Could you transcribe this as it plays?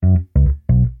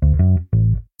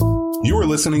You are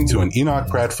listening to an Enoch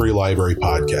Pratt Free Library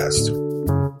podcast.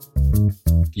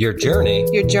 Your journey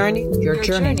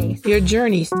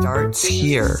Starts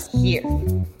here.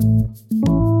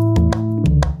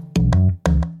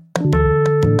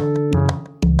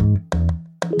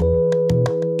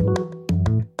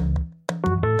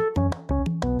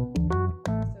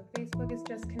 Facebook is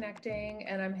just connecting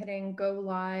and I'm hitting go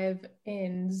live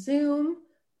in Zoom.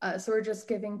 So we're just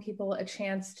giving people a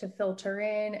chance to filter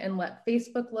in and let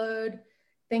Facebook load.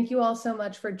 Thank you all so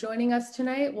much for joining us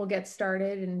tonight. We'll get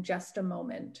started in just a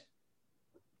moment.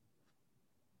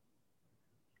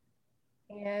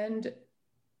 And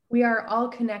we are all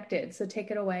connected, so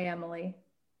take it away, Emily.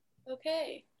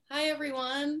 Okay. Hi,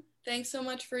 everyone. Thanks so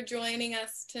much for joining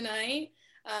us tonight.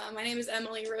 My name is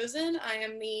Emily Rosen. I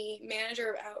am the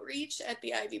manager of outreach at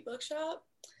the Ivy Bookshop.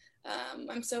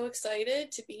 I'm so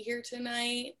excited to be here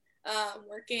tonight,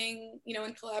 working,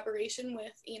 in collaboration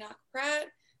with Enoch Pratt,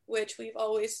 which we've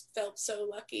always felt so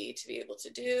lucky to be able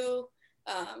to do.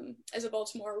 As a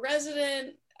Baltimore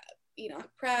resident,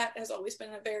 Enoch Pratt has always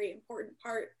been a very important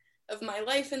part of my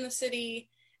life in the city,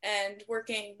 and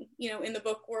working, in the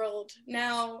book world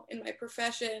now in my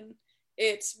profession,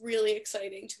 it's really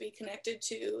exciting to be connected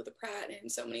to the Pratt in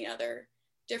so many other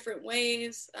different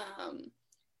ways.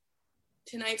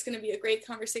 Tonight's going to be a great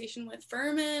conversation with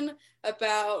Furman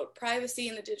about privacy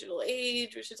in the digital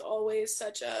age, which is always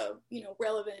such a,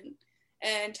 relevant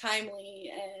and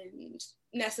timely and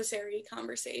necessary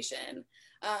conversation.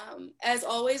 As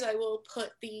always, I will put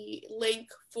the link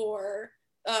for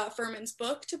Furman's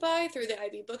book to buy through the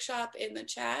Ivy Bookshop in the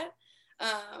chat.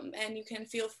 And you can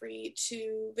feel free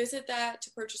to visit that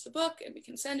to purchase the book, and we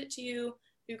can send it to you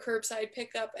through curbside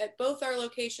pickup at both our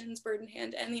locations, Bird in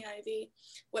Hand and the Ivy,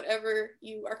 whatever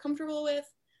you are comfortable with.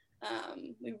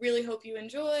 We really hope you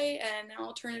enjoy, and now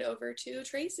I'll turn it over to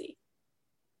Tracy.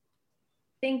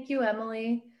 Thank you,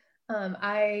 Emily.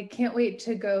 I can't wait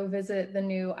to go visit the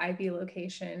new Ivy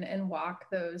location and walk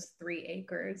those 3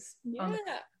 acres. Yeah.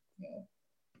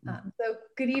 So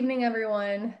good evening,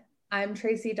 everyone. I'm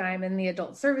Tracy Diamond, the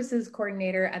Adult Services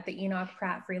Coordinator at the Enoch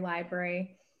Pratt Free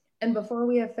Library. And before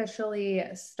we officially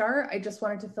start, I just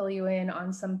wanted to fill you in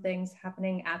on some things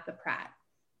happening at the Pratt.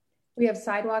 We have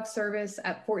sidewalk service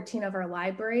at 14 of our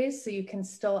libraries, so you can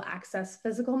still access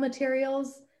physical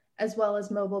materials as well as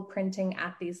mobile printing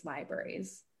at these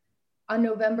libraries. On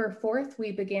November 4th,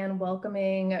 we began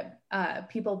welcoming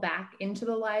people back into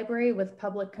the library with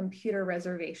public computer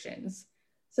reservations.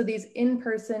 So these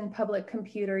in-person public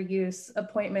computer use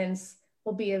appointments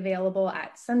will be available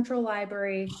at Central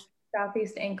Library,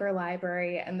 Southeast Anchor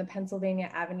Library, and the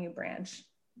Pennsylvania Avenue branch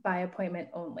by appointment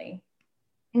only.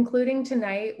 Including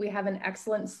tonight, we have an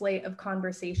excellent slate of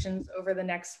conversations over the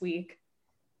next week.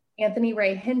 Anthony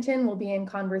Ray Hinton will be in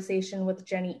conversation with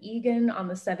Jenny Egan on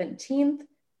the 17th.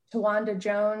 Tawanda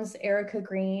Jones, Erica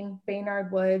Green,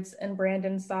 Baynard Woods, and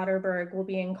Brandon Soderberg will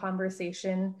be in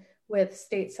conversation with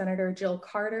State Senator Jill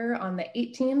Carter on the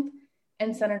 18th,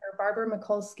 and Senator Barbara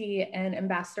Mikulski and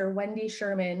Ambassador Wendy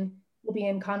Sherman will be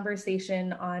in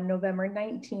conversation on November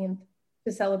 19th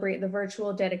to celebrate the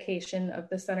virtual dedication of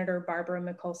the Senator Barbara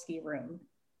Mikulski Room.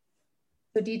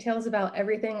 The details about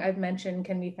everything I've mentioned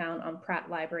can be found on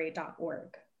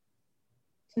prattlibrary.org.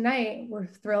 Tonight, we're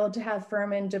thrilled to have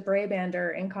Furman de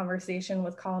Brabander in conversation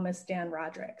with columnist Dan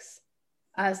Rodricks.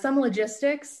 Some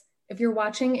logistics: if you're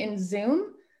watching in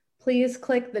Zoom, please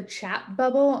click the chat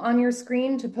bubble on your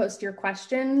screen to post your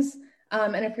questions.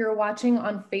 And if you're watching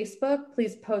on Facebook,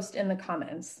 please post in the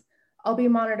comments. I'll be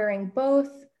monitoring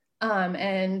both,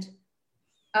 and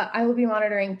I will be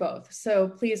monitoring both. So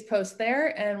please post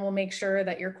there and we'll make sure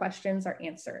that your questions are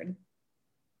answered.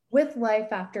 With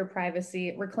Life After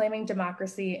Privacy, Reclaiming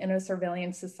Democracy in a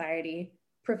Surveillance Society,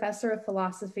 Professor of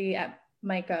Philosophy at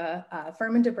MICA,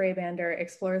 Furman de Brabander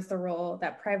explores the role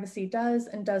that privacy does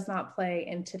and does not play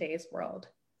in today's world.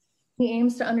 He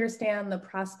aims to understand the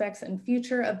prospects and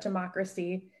future of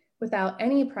democracy without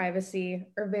any privacy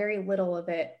or very little of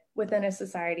it within a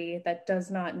society that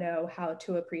does not know how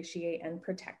to appreciate and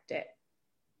protect it.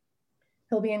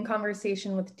 He'll be in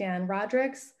conversation with Dan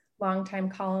Rodricks, longtime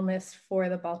columnist for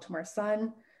the Baltimore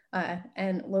Sun,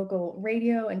 and local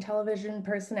radio and television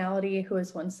personality who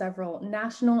has won several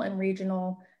national and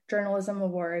regional journalism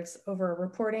awards over a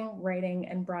reporting, writing,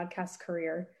 and broadcast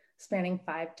career spanning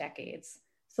 5 decades.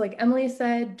 So like Emily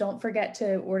said, don't forget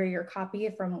to order your copy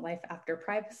from Life After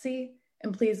Privacy,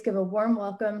 and please give a warm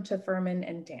welcome to Furman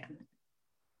and Dan.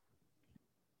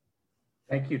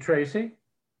 Thank you, Tracy.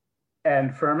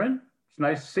 And Furman, it's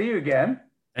nice to see you again.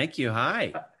 Thank you.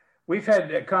 Hi. We've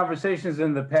had conversations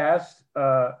in the past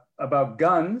about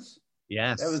guns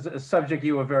Yes. That was a subject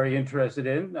you were very interested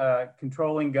in,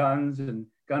 controlling guns and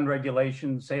gun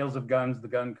regulation, sales of guns, the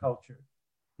gun culture.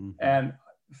 Mm-hmm. And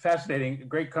fascinating,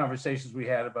 great conversations we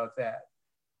had about that.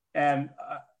 And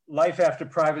Life After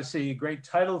Privacy, great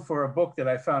title for a book that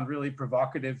I found really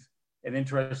provocative and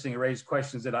interesting, raised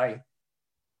questions that I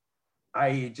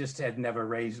just had never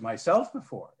raised myself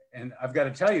before. And I've got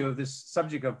to tell you, this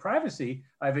subject of privacy,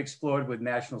 I've explored with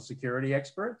national security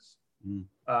experts,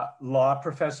 law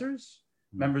professors,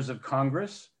 members of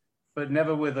Congress, but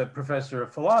never with a professor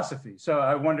of philosophy. So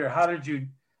I wonder, how did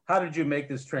you make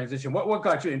this transition? What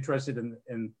got you interested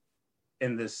in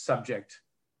this subject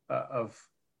of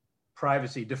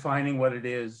privacy, defining what it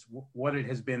is, what it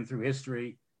has been through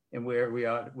history, and where we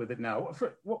are with it now?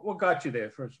 What got you there,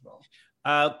 first of all?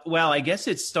 Well, I guess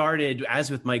it started, as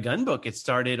with my gun book, it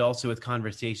started also with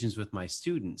conversations with my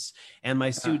students. And my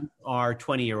students are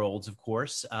 20-year-olds, of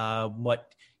course,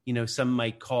 what some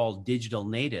might call digital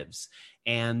natives.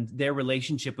 And their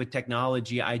relationship with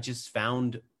technology, I just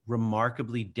found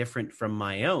remarkably different from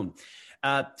my own.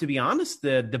 To be honest,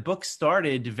 the book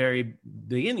started, very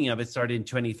beginning of it started in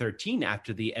 2013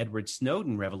 after the Edward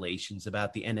Snowden revelations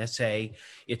about the NSA,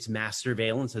 its mass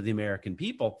surveillance of the American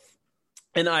people.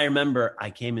 And I remember I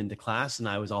came into class and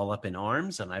I was all up in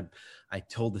arms, and I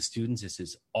told the students, this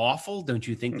is awful. Don't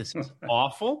you think this is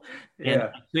awful? Yeah. And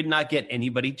I could not get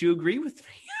anybody to agree with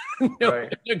me. No one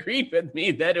agreed with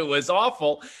me that it was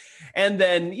awful. And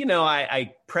then,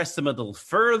 I pressed them a little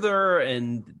further,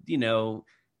 and,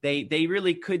 they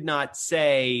really could not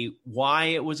say why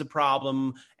it was a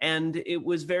problem. And it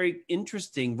was very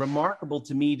interesting, remarkable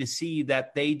to me to see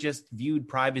that they just viewed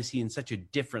privacy in such a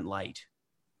different light.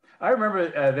 I remember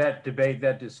that debate,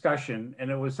 that discussion, and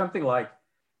it was something like,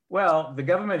 well, the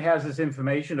government has this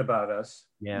information about us,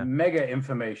 mega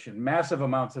information, massive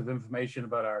amounts of information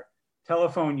about our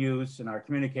telephone use and our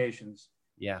communications.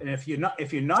 Yeah. And if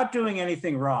you're not doing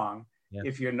anything wrong,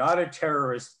 if you're not a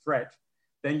terrorist threat,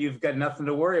 then you've got nothing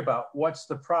to worry about. What's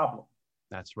the problem?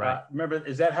 That's right. Remember,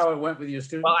 is that how it went with your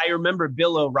students? Well, I remember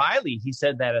Bill O'Reilly. He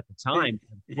said that at the time.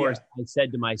 Of course, I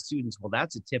said to my students, well,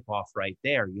 that's a tip-off right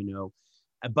there,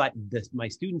 But my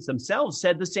students themselves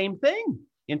said the same thing.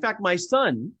 In fact, my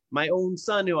own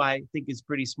son, who I think is a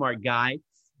pretty smart guy,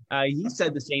 he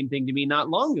said the same thing to me not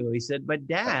long ago. He said, but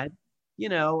Dad,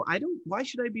 why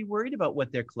should I be worried about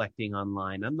what they're collecting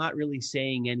online? I'm not really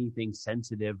saying anything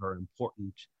sensitive or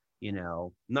important,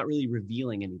 I'm not really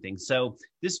revealing anything. So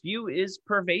this view is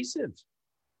pervasive.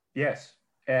 Yes.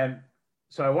 And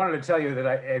so I wanted to tell you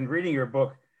that in reading your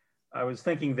book, I was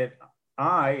thinking that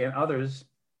I and others,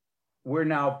 we're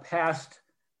now past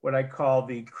what I call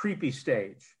the creepy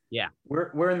stage. Yeah.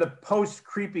 We're in the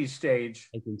post-creepy stage.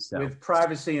 I think so. With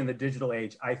privacy in the digital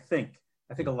age. I think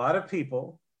a lot of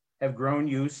people have grown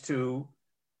used to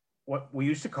what we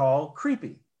used to call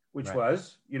creepy, which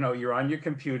was, you're on your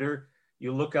computer,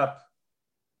 you look up,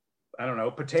 I don't know,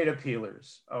 potato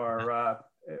peelers or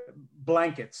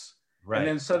blankets. Right. And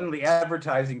then suddenly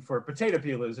advertising for potato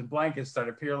peelers and blankets start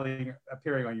appearing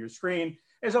on your screen.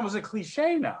 It's almost a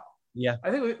cliche now. Yeah.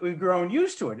 I think we've grown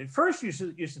used to it. At first, you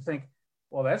used to think,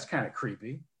 well, that's kind of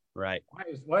creepy. Right.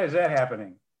 Why is that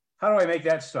happening? How do I make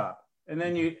that stop? And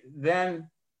then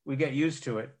we get used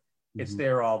to it. It's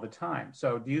there all the time.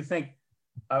 So do you think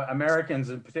Americans,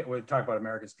 in particular, we talk about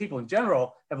Americans, people in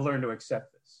general, have learned to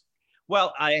accept this?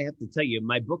 Well, I have to tell you,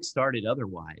 my book started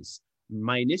otherwise.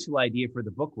 My initial idea for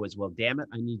the book was, well, damn it,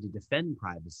 I need to defend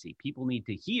privacy. People need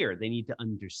to hear, they need to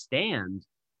understand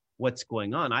what's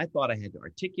going on. I thought I had to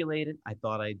articulate it. I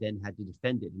thought I then had to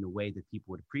defend it in a way that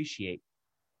people would appreciate.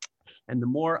 And the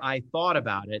more I thought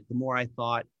about it, the more I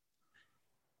thought,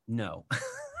 no.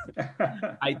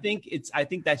 I think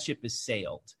that ship has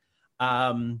sailed.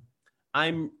 The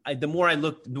more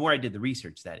I did the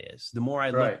research, that is, the more I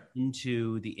looked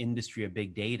into the industry of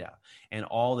big data and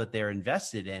all that they're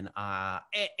invested in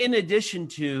addition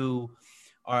to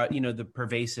the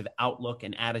pervasive outlook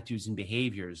and attitudes and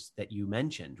behaviors that you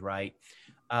mentioned, right?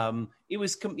 It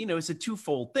was, it's a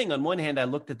twofold thing. On one hand, I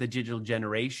looked at the digital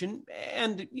generation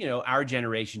and, our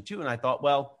generation too. And I thought,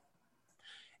 well,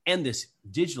 and this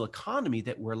digital economy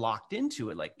that we're locked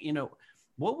into it, like,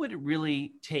 what would it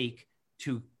really take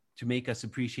to make us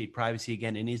appreciate privacy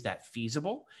again? And is that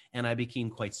feasible? And I became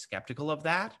quite skeptical of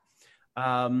that.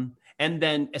 And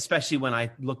then, especially when I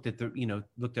looked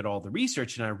at all the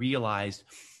research and I realized,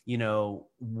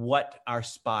 what our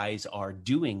spies are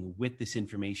doing with this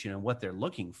information and what they're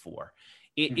looking for.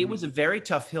 It was a very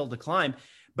tough hill to climb.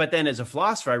 But then as a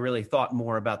philosopher, I really thought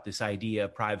more about this idea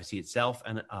of privacy itself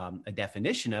and a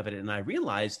definition of it. And I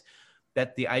realized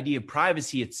that the idea of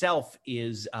privacy itself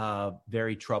is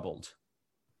very troubled.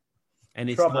 And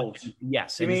it's troubled.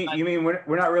 Yes. You mean we're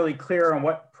not really clear on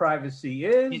what privacy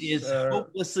is? It is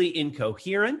hopelessly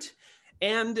incoherent.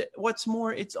 And what's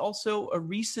more, it's also a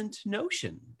recent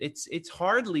notion. It's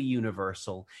hardly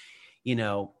universal,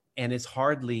 and it's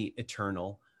hardly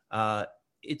eternal.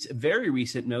 It's a very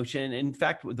recent notion. In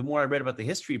fact, the more I read about the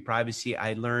history of privacy,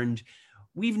 I learned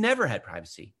we've never had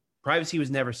privacy. Privacy was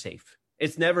never safe.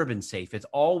 It's never been safe. It's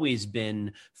always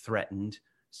been threatened.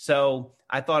 So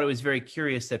I thought it was very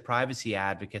curious that privacy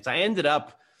advocates, I ended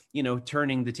up,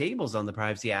 turning the tables on the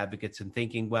privacy advocates and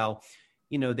thinking, well,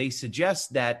 they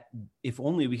suggest that if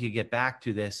only we could get back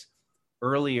to this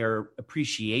earlier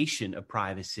appreciation of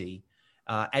privacy,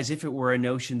 as if it were a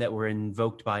notion that were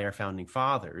invoked by our founding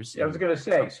fathers. I was going to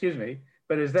say, excuse me,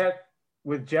 but is that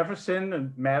with Jefferson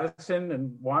and Madison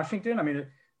and Washington? I mean,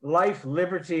 life,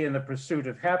 liberty, and the pursuit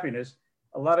of happiness.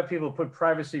 A lot of people put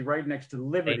privacy right next to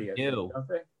liberty. They do. Don't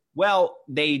they? Well,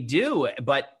 they do.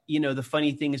 But, the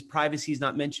funny thing is privacy is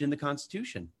not mentioned in the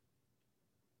Constitution.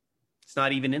 It's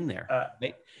not even in there.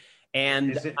 Right?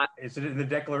 And is it in the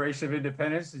Declaration of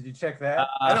Independence? Did you check that?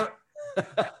 I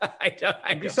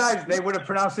don't. Besides, they would have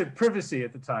pronounced it privacy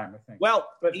at the time, I think. Well,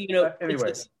 but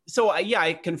anyway.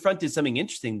 I confronted something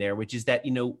interesting there, which is that,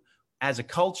 as a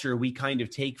culture, we kind of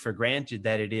take for granted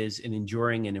that it is an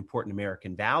enduring and important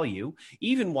American value,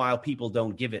 even while people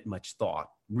don't give it much thought,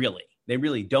 really. They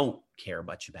really don't care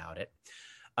much about it.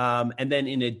 And then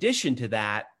in addition to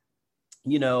that,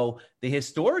 the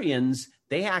historians,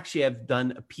 they actually have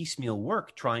done a piecemeal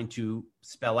work trying to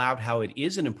spell out how it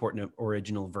is an important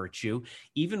original virtue,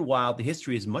 even while the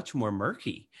history is much more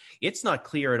murky. It's not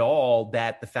clear at all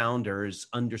that the founders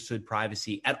understood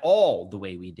privacy at all the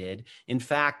way we did. In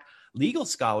fact, legal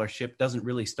scholarship doesn't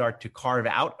really start to carve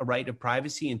out a right of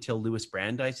privacy until Louis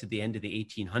Brandeis at the end of the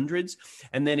 1800s.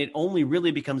 And then it only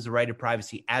really becomes the right of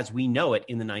privacy as we know it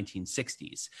in the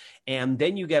 1960s. And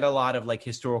then you get a lot of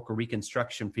historical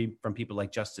reconstruction from people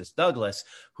like Justice Douglas,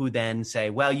 who then say,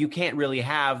 well, you can't really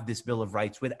have this Bill of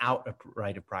Rights without a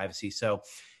right of privacy. So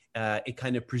it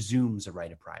kind of presumes a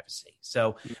right of privacy.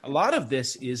 So a lot of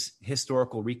this is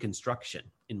historical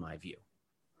reconstruction, in my view.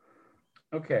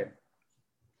 Okay.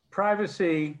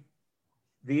 Privacy,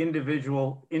 the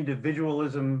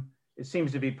individualism, it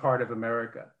seems to be part of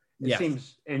America. It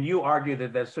seems, and you argue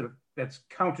that that's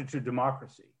counter to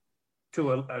democracy,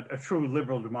 to a true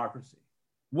liberal democracy.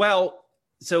 Well,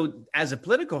 so as a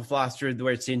political philosopher,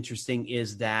 where it's interesting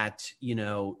is that,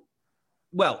 so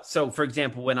for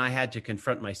example, when I had to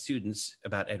confront my students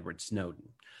about Edward Snowden,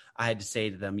 I had to say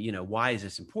to them, why is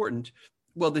this important?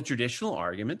 Well, the traditional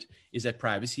argument is that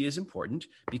privacy is important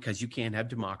because you can't have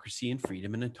democracy and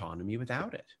freedom and autonomy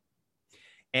without it.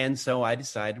 And so I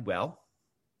decided, well,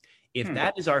 if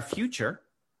that is our future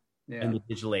in the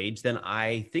digital age, then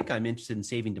I think I'm interested in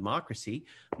saving democracy,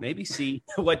 maybe see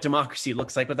what democracy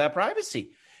looks like without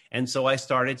privacy. And so I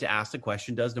started to ask the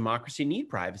question, does democracy need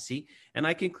privacy? And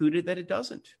I concluded that it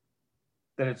doesn't.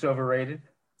 That it's overrated?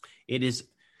 It is.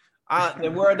 The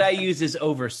word I use is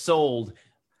oversold.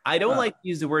 I don't like to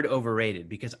use the word overrated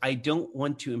because I don't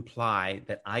want to imply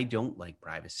that I don't like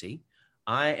privacy.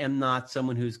 I am not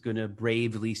someone who's going to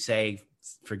bravely say,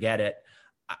 forget it.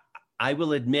 I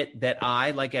will admit that I,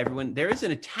 like everyone, there is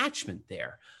an attachment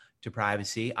there to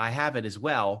privacy. I have it as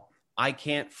well. I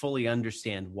can't fully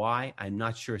understand why. I'm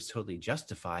not sure it's totally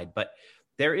justified, but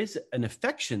there is an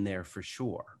affection there for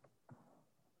sure.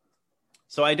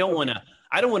 So I don't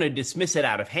want to dismiss it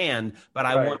out of hand, but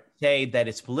I want to say that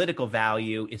its political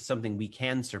value is something we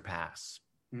can surpass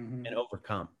and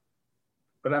overcome.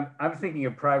 But I'm thinking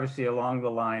of privacy along the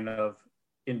line of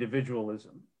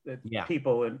individualism, that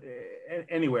people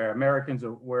anywhere, Americans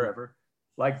or wherever,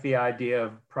 like the idea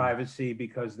of privacy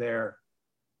because they're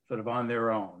sort of on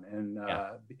their own and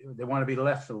they want to be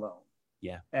left alone.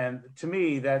 Yeah. And to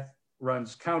me, that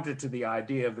runs counter to the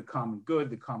idea of the common good,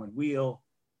 the common weal,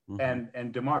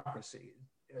 and democracy.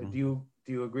 Do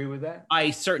you agree with that?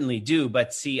 I certainly do,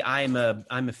 but see, I'm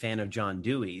a fan of John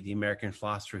Dewey, the American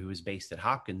philosopher who was based at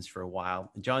Hopkins for a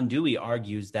while. John Dewey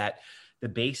argues that the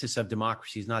basis of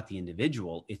democracy is not the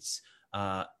individual; it's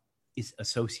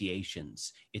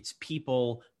associations. It's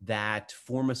people that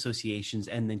form associations,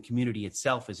 and then community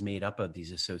itself is made up of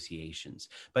these associations.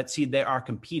 But see, there are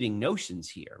competing notions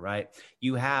here, right?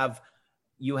 You have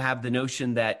the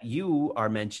notion that you are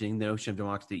mentioning, the notion of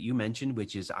democracy that you mentioned,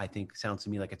 which is, I think, sounds to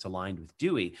me like it's aligned with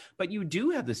Dewey. But you do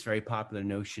have this very popular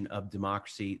notion of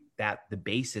democracy that the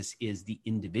basis is the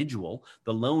individual,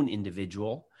 the lone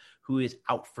individual who is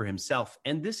out for himself.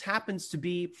 And this happens to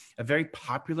be a very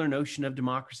popular notion of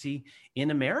democracy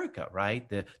in America, right?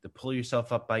 The pull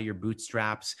yourself up by your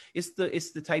bootstraps. It's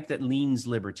the type that leans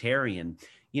libertarian.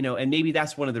 and maybe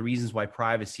that's one of the reasons why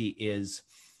privacy is,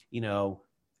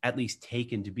 at least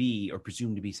taken to be or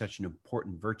presumed to be such an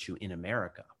important virtue in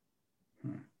America.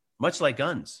 Much like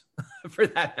guns, for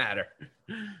that matter,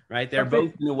 right? They're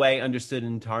both in a way understood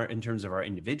in terms of our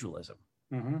individualism.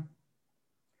 Mm-hmm.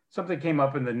 Something came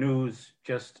up in the news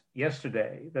just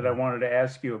yesterday that I wanted to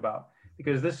ask you about,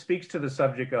 because this speaks to the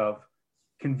subject of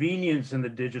convenience in the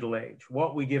digital age,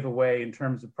 what we give away in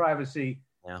terms of privacy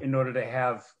in order to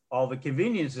have all the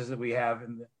conveniences that we have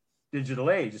in the digital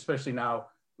age, especially now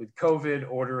with COVID,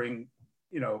 ordering,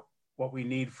 what we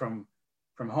need from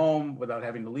home without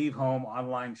having to leave home,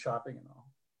 online shopping and all.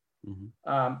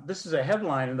 Mm-hmm. This is a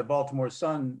headline in the Baltimore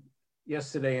Sun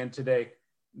yesterday and today.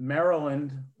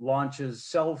 Maryland launches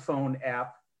cell phone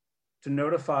app to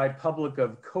notify public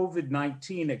of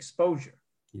COVID-19 exposure.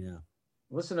 Yeah.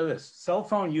 Listen to this. Cell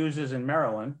phone users in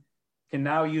Maryland can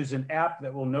now use an app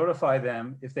that will notify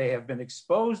them if they have been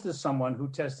exposed to someone who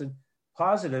tested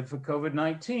positive for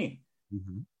COVID-19.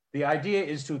 Mm-hmm. The idea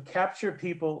is to capture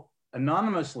people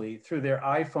anonymously through their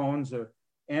iPhones or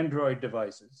Android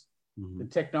devices. Mm-hmm. The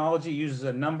technology uses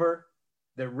a number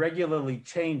that regularly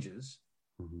changes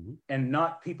and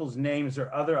not people's names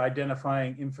or other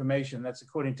identifying information. That's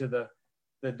according to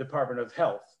the Department of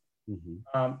Health.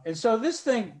 Mm-hmm. And so this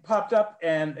thing popped up,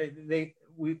 and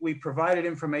we provided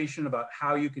information about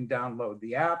how you can download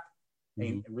the app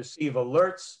and receive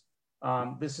alerts.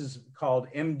 This is called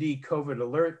MD COVID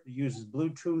Alert. It uses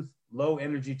Bluetooth, low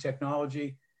energy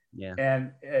technology. Yeah.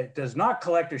 And it does not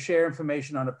collect or share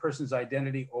information on a person's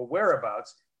identity or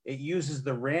whereabouts. It uses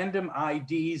the random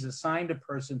IDs assigned a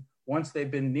person once they've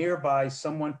been nearby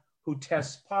someone who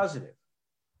tests positive.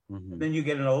 Mm-hmm. Then you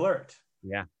get an alert.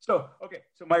 Yeah. So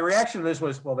my reaction to this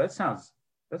was, well, that's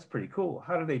pretty cool.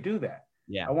 How do they do that?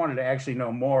 Yeah. I wanted to actually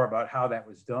know more about how that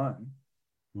was done.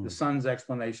 The Sun's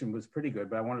explanation was pretty good,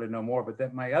 but I wanted to know more. But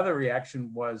then my other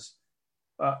reaction was,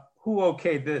 who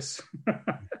okayed this?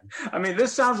 I mean,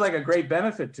 this sounds like a great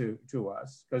benefit to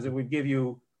us, because it would give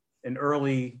you an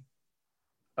early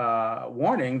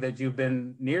warning that you've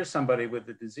been near somebody with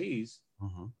the disease.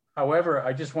 Mm-hmm. However,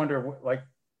 I just wonder,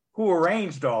 who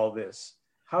arranged all this?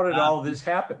 How did all this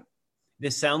happen?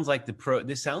 This sounds like the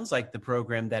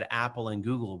program that Apple and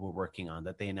Google were working on,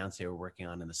 that they announced they were working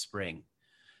on in the spring.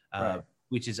 Right.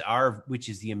 Which is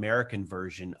the American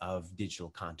version of digital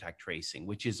contact tracing,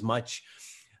 which is much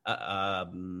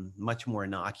more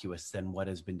innocuous than what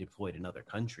has been deployed in other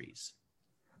countries.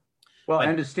 Well, I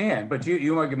understand, but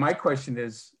my question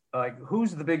is,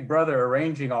 who's the big brother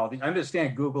arranging all the? I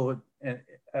understand Google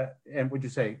and would you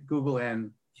say Google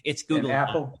and it's Google and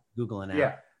Apple? Google and Apple.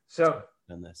 Yeah. So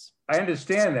on this, I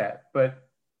understand that, but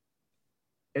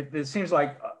it seems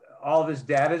like all this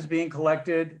data is being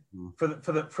collected for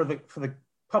the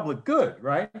public good,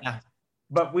 right? Yeah.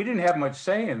 But we didn't have much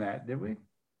say in that, did we?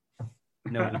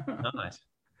 No, we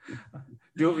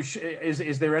did not.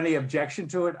 Is there any objection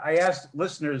to it? I asked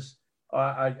listeners.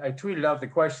 I tweeted out the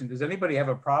question: does anybody have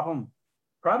a problem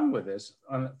with this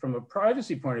from a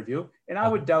privacy point of view? And I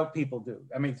would doubt people do.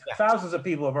 I mean, thousands of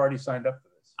people have already signed up for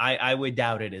this. I would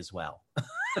doubt it as well.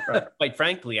 Right. Quite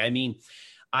frankly, I mean,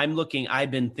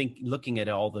 I've been looking at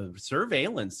all the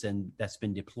surveillance that's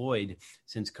been deployed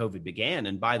since COVID began.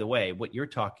 And by the way, what you're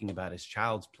talking about is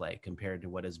child's play compared to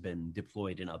what has been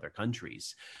deployed in other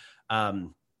countries. What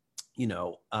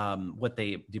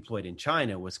they deployed in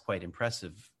China was quite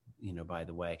impressive, by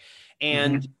the way.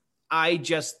 And I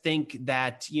just think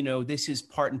that, this is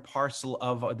part and parcel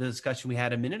of the discussion we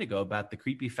had a minute ago about the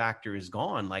creepy factor is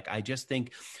gone. I just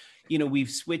think, we've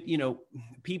switched,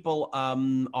 people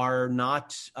are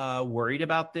not worried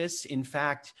about this. In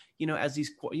fact, as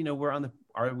these,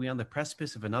 are we on the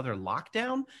precipice of another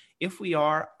lockdown? If we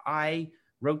are, I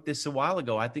wrote this a while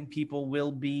ago, I think people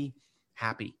will be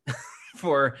happy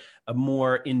for a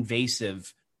more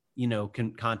invasive,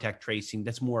 contact tracing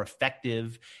that's more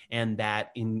effective and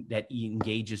that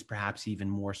engages perhaps even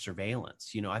more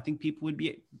surveillance. I think people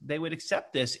would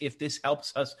accept this if this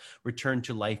helps us return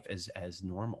to life as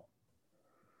normal.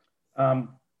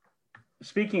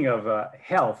 Speaking of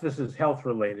health, this is health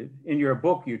related. In your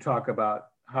book, you talk about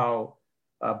how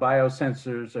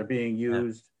biosensors are being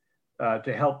used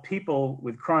to help people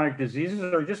with chronic diseases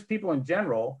or just people in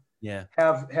general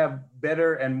have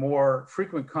better and more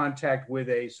frequent contact with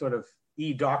a sort of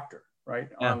e-doctor, right,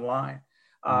 online.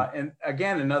 And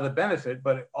again, another benefit,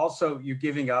 but also you're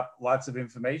giving up lots of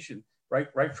information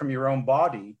right from your own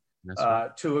body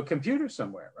to a computer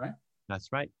somewhere, right? That's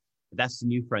right. That's the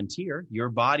new frontier. Your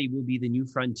body will be the new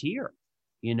frontier,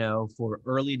 for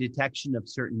early detection of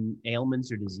certain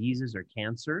ailments or diseases or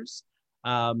cancers.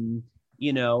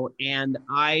 And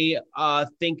I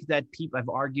think that I've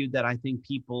argued that I think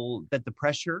that the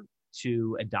pressure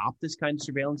to adopt this kind of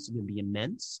surveillance is going to be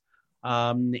immense,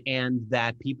 and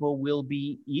that people will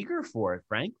be eager for it,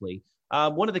 frankly.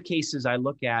 One of the cases I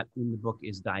look at in the book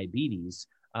is diabetes,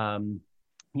 and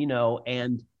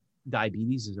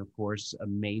diabetes is, of course, a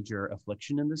major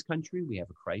affliction in this country. We have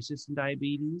a crisis in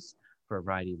diabetes for a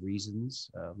variety of reasons,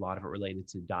 a lot of it related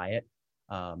to diet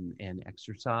and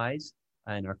exercise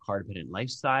and our cardependent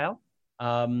lifestyle.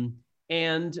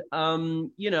 It's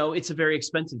a very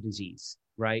expensive disease,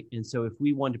 right? And so if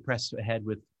we want to press ahead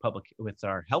with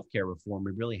our healthcare reform,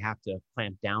 we really have to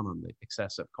clamp down on the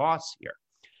excessive costs here.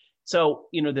 So,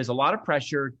 there's a lot of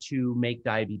pressure to make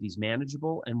diabetes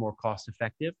manageable and more cost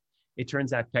effective. It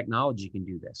turns out technology can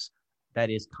do this.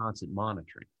 That is constant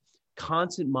monitoring.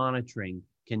 Constant monitoring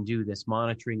can do this,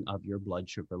 monitoring of your blood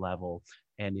sugar level.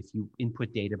 And if you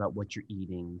input data about what you're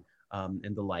eating,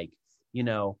 and the like,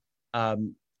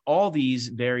 all these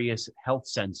various health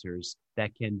sensors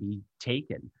that can be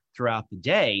taken throughout the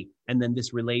day. And then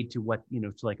this relate to what,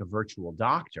 to like a virtual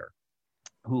doctor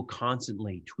who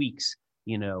constantly tweaks,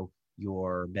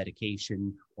 your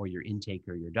medication or your intake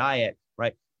or your diet,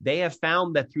 right? They have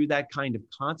found that through that kind of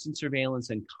constant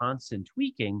surveillance and constant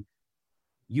tweaking,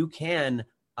 you can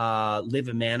live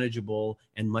a manageable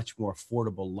and much more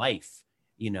affordable life.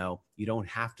 You don't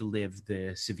have to live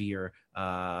the severe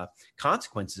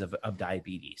consequences of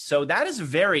diabetes. So that is a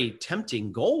very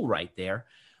tempting goal right there.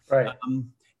 Right.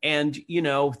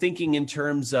 Thinking in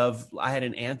terms of, I had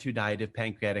an aunt who died of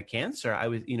pancreatic cancer. I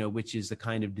was, which is the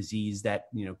kind of disease that,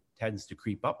 tends to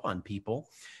creep up on people,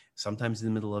 sometimes in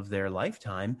the middle of their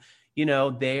lifetime.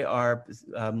 They are,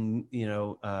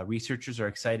 researchers are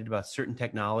excited about certain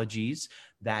technologies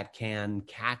that can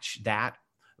catch that.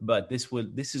 But this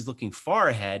is looking far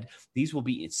ahead. These will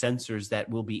be sensors that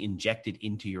will be injected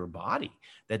into your body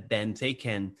that then they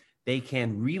can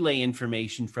relay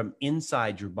information from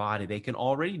inside your body. They can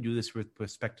already do this with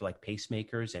respect to like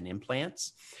pacemakers and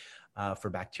implants for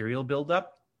bacterial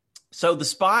buildup. So the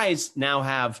spies now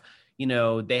have,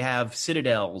 they have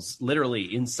citadels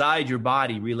literally inside your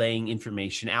body relaying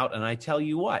information out. And I tell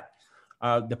you what,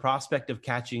 the prospect of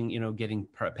catching, getting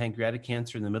pancreatic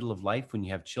cancer in the middle of life when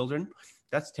you have children,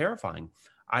 that's terrifying.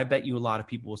 I bet you a lot of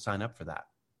people will sign up for that.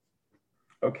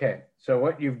 Okay. So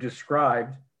what you've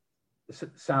described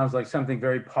sounds like something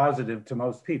very positive to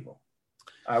most people.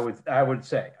 I would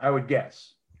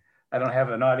guess. I don't have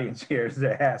an audience here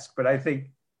to ask, but I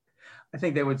think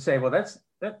they would say, well, that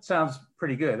sounds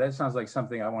pretty good. That sounds like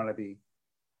something I want to be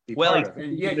part of.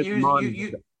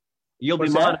 You'll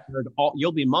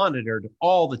be monitored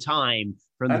all the time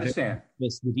from the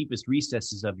deepest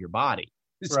recesses of your body.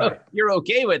 So right. You're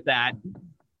okay with that.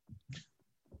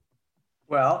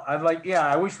 Well,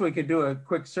 I wish we could do a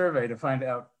quick survey to find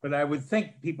out, but I would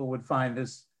think people would find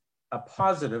this a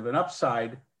positive, an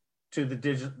upside to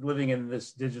the living in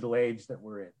this digital age that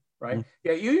we're in, right? Mm-hmm.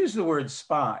 Yeah, you use the word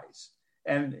spies,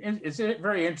 and it's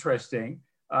very interesting.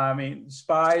 I mean,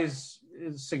 spies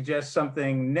suggest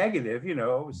something negative,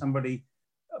 somebody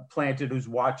planted who's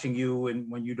watching you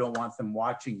and when you don't want them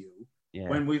watching you,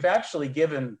 when we've actually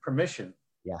given permission.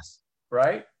 Yes.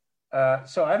 Right?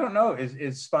 So I don't know.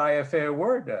 Is spy a fair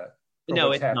word?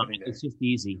 No, it's not. It's just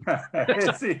easy.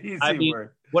 It's an easy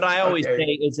word. What I always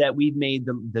say is that we've made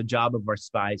the job of our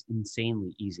spies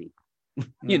insanely easy.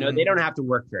 They don't have to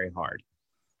work very hard.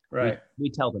 Right.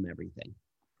 We tell them everything.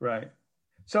 Right.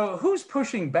 So who's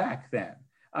pushing back then?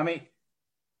 I mean,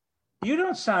 you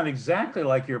don't sound exactly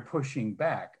like you're pushing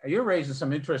back. You're raising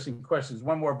some interesting questions.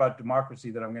 One more about democracy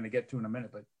that I'm going to get to in a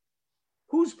minute, but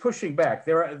who's pushing back?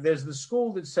 There's the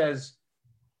school that says,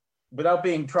 without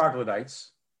being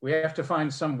troglodytes, we have to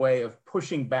find some way of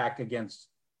pushing back against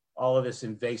all of this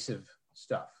invasive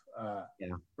stuff.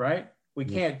 Right? We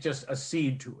can't just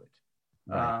accede to it.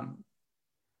 Right.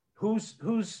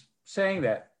 Who's saying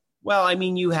that? Well, I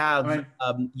mean, you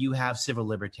have civil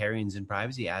libertarians and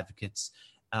privacy advocates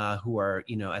who are,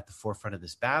 at the forefront of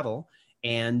this battle.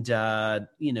 And,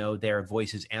 their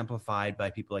voices amplified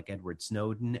by people like Edward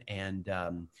Snowden and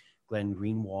Glenn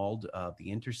Greenwald of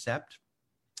The Intercept.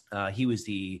 He was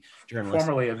the journalist.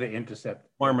 Formerly of The Intercept.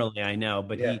 Formerly, I know.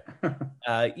 But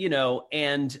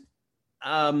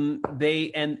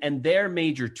their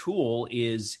major tool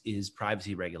is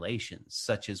privacy regulations,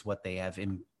 such as what they have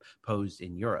imposed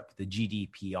in Europe, the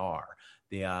GDPR,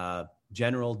 the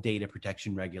General Data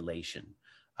Protection Regulation.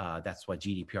 That's what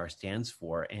GDPR stands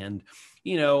for. And,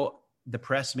 the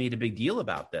press made a big deal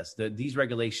about this. These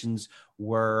regulations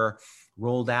were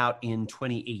rolled out in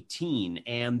 2018,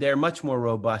 and they're much more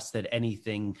robust than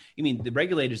anything. I mean, the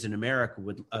regulators in America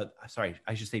would,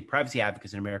 privacy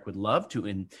advocates in America would love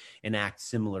to enact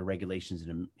similar regulations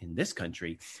in this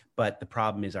country. But the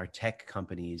problem is our tech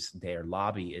companies, their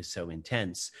lobby is so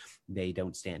intense, they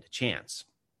don't stand a chance.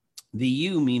 The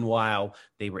EU, meanwhile,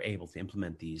 they were able to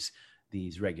implement these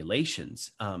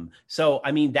regulations. So,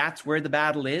 I mean, that's where the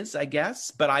battle is, I guess,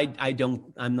 but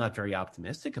I'm not very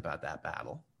optimistic about that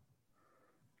battle.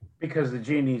 Because the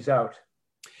genie's out.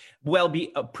 Well,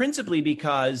 principally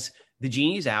because the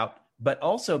genie's out, but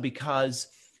also because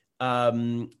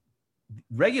the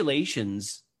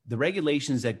regulations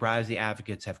that privacy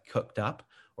advocates have cooked up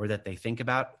or that they think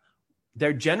about,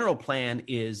 their general plan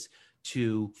is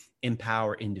to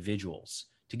empower individuals,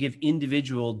 to give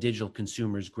individual digital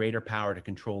consumers greater power to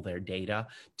control their data,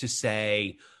 to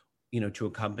say, to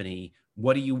a company,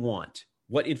 what do you want?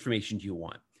 What information do you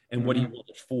want? And what do you want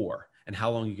it for? And how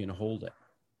long are you going to hold it?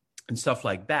 And stuff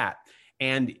like that.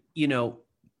 And,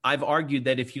 I've argued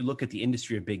that if you look at the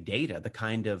industry of big data, the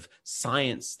kind of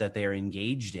science that they're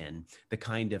engaged in, the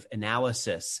kind of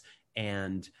analysis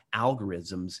and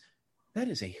algorithms, that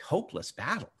is a hopeless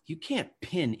battle. You can't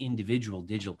pin individual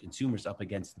digital consumers up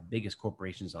against the biggest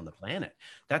corporations on the planet.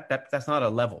 That's not a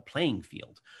level playing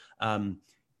field.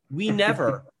 We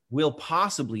never will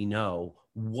possibly know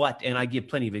what, and I give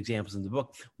plenty of examples in the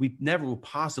book, we never will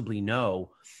possibly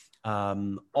know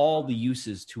all the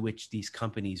uses to which these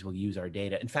companies will use our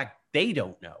data. In fact, they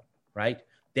don't know, right?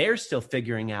 They're still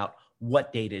figuring out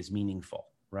what data is meaningful.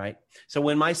 Right. So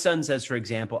when my son says, for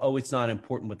example, oh, it's not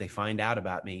important what they find out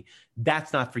about me,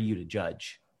 that's not for you to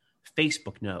judge.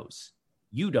 Facebook knows.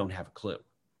 You don't have a clue.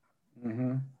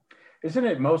 Mm-hmm. Isn't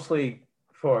it mostly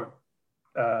for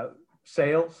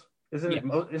sales?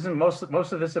 Isn't most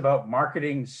of this about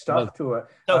marketing stuff to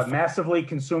a massively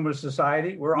consumer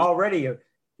society? We're already,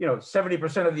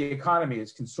 70% of the economy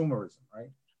is consumerism, right?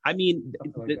 I mean,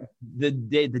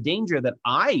 the danger that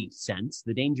I sense,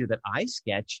 the danger that I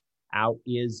sketch out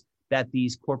is that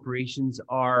these corporations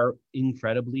are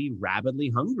incredibly, rabidly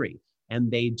hungry, and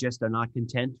they just are not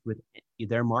content with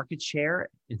their market share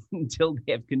until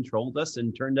they have controlled us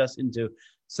and turned us into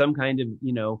some kind of,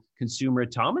 consumer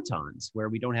automatons where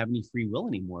we don't have any free will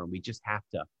anymore. We just have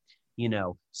to,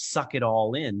 suck it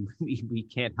all in. We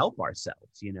can't help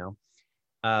ourselves,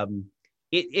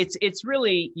 It's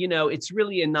really,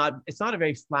 it's not a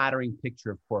very flattering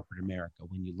picture of corporate America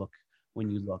when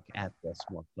you look at this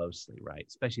more closely, right?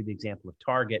 Especially the example of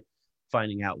Target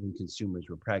finding out when consumers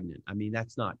were pregnant. I mean,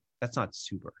 that's not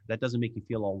super. That doesn't make you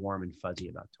feel all warm and fuzzy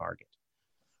about Target.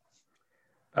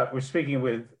 We're speaking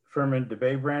with Firmin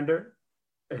Debay-Brander.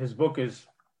 His book is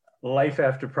Life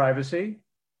After Privacy,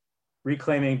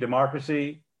 Reclaiming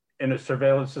Democracy in a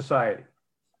Surveillance Society.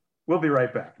 We'll be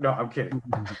right back. No, I'm kidding.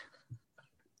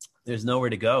 There's nowhere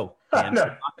to go.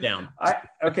 No. Lockdown.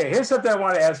 Okay, here's something I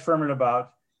want to ask Firmin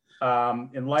about.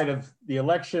 In light of the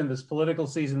election, this political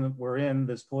season that we're in,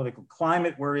 this political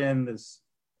climate we're in, this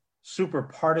super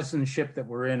partisanship that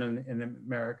we're in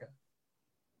America.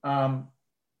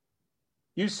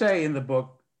 You say in the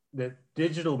book that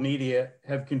digital media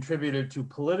have contributed to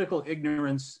political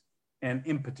ignorance and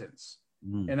impotence.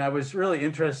 And I was really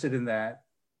interested in that.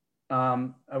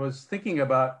 I was thinking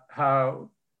about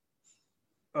how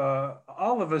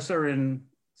all of us are in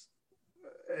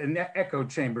an echo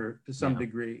chamber to some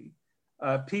degree.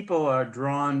 People are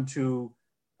drawn to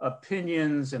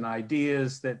opinions and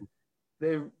ideas that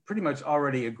they pretty much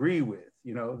already agree with.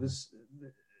 This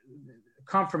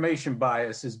confirmation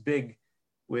bias is big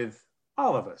with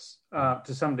all of us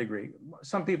to some degree.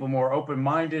 Some people more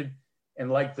open-minded and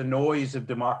like the noise of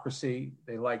democracy.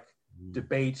 They like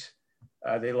debate.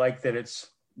 They like that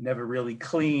it's never really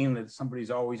clean, that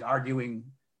somebody's always arguing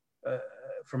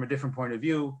from a different point of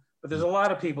view. But there's a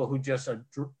lot of people who just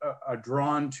are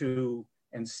drawn to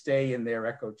and stay in their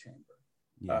echo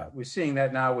chamber. We're seeing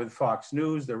that now with Fox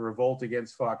News, the revolt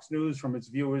against Fox News from its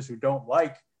viewers who don't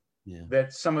like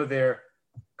that some of their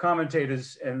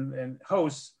commentators and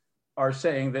hosts are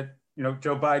saying that,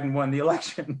 Joe Biden won the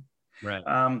election. Right.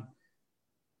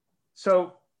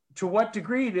 So to what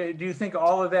degree do you think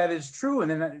all of that is true?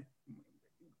 And then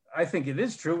I think it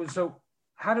is true. So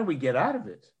how do we get out of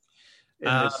it?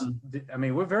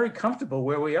 We're very comfortable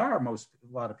where we are, a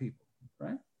lot of people,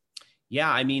 right? Yeah,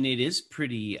 I mean, it is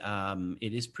pretty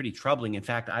troubling. In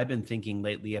fact, I've been thinking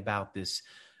lately about this.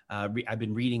 I've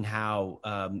been reading how,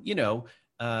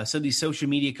 so these social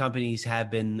media companies have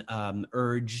been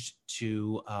urged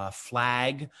to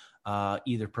flag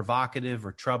either provocative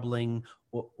or troubling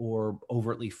or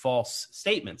overtly false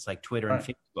statements like Twitter and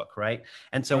Facebook, right?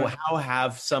 And so how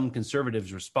have some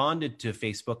conservatives responded to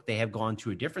Facebook? They have gone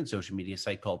to a different social media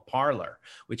site called Parler,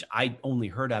 which I only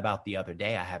heard about the other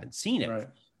day. I haven't seen it. Right.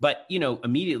 But,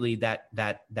 immediately that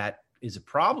is a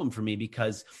problem for me,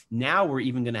 because now we're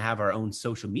even going to have our own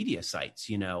social media sites.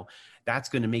 That's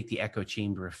going to make the echo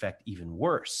chamber effect even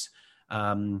worse.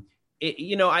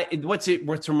 What's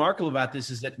remarkable about this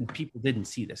is that people didn't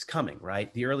see this coming,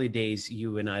 right? The early days,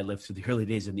 you and I lived through the early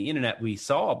days of the internet. We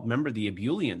remember the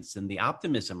ebullience and the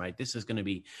optimism, right? This is going to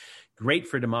be great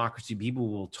for democracy.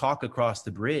 People will talk across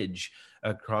the bridge,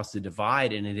 across the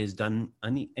divide, and it has done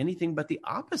anything but the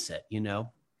opposite,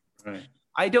 Right.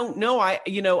 I don't know. I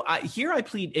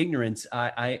plead ignorance.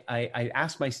 I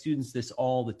ask my students this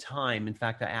all the time. In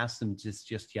fact, I asked them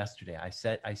just yesterday. I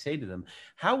say to them,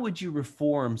 how would you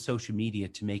reform social media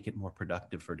to make it more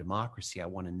productive for democracy? I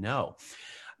want to know,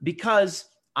 because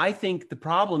I think the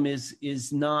problem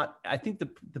is not. I think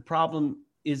the problem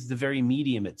is the very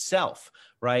medium itself,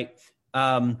 right?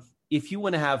 If you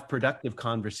want to have productive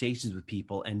conversations with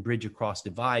people and bridge across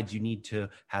divides, you need to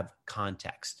have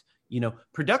context.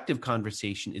 Productive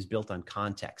conversation is built on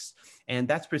context. And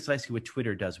that's precisely what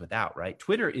Twitter does without, right?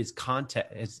 Twitter is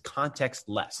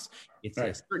context-less. It's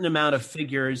a certain amount of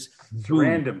figures. Boom,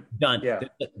 random. Done. Yeah.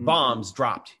 Bombs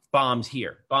dropped. Bombs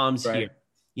here. Bombs here.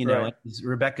 As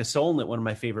Rebecca Solnit, one of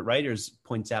my favorite writers,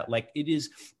 points out,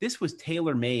 this was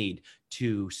tailor-made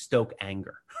to stoke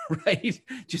anger, right?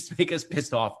 Just make us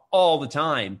pissed off all the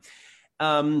time.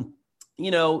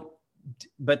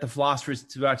 But the philosophers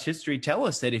throughout history tell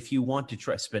us that if you want to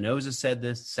try, Spinoza said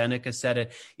this, Seneca said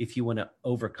it, if you want to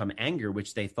overcome anger,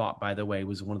 which they thought, by the way,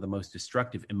 was one of the most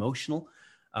destructive emotional,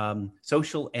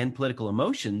 social and political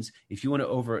emotions, if you want to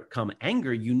overcome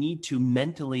anger, you need to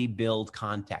mentally build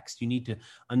context. You need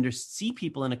to see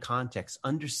people in a context,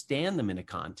 understand them in a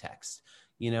context,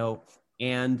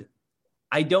 and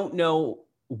I don't know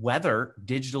whether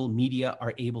digital media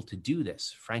are able to do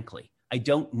this, frankly. I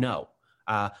don't know.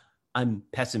 I'm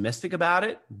pessimistic about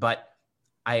it, but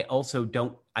I also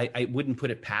I wouldn't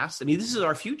put it past. I mean, this is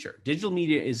our future. Digital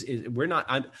media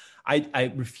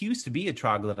I refuse to be a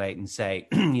troglodyte and say,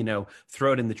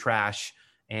 throw it in the trash.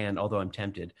 And although I'm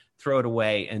tempted, throw it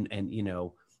away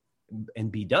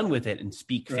and be done with it and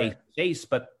speak face to face.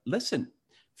 But listen,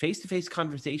 face-to-face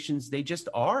conversations, they just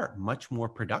are much more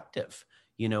productive.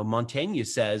 Montaigne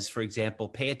says, for example,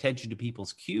 pay attention to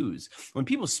people's cues. When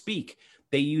people speak,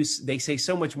 they say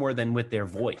so much more than with their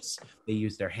voice. They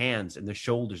use their hands and their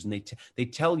shoulders, and they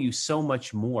tell you so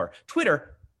much more.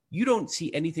 Twitter, you don't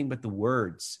see anything but the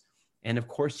words, and of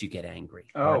course you get angry.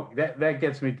 Oh, right? that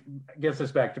gets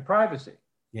us back to privacy.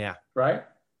 Yeah. Right?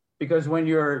 Because when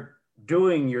you're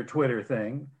doing your Twitter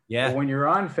thing, or when you're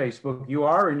on Facebook, you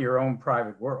are in your own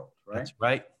private world, right? That's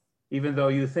right. Even though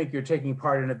you think you're taking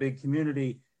part in a big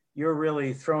community, you're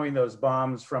really throwing those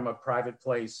bombs from a private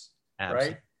place,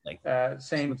 Absolutely. Right?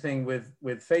 Same thing with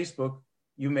Facebook.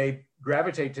 You may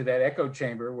gravitate to that echo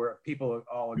chamber where people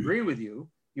all agree with you.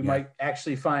 You might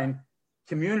actually find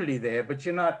community there, but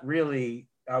you're not really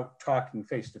out talking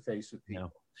face to face with people.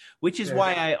 No. Which is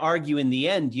why I argue in the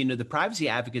end, the privacy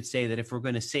advocates say that if we're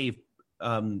going to save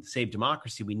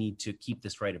democracy, we need to keep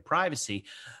this right of privacy.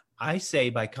 I say,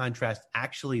 by contrast,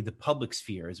 actually the public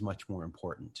sphere is much more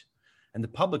important. And the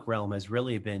public realm has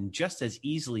really been just as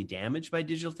easily damaged by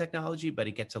digital technology, but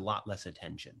it gets a lot less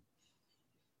attention.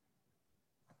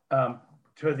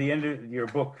 Toward the end of your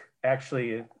book,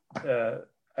 actually,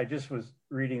 I just was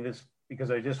reading this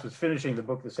because I just was finishing the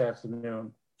book this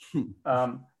afternoon.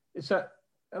 I just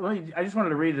wanted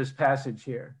to read this passage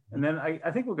here, and then I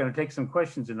think we're going to take some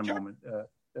questions in a moment.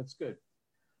 That's good.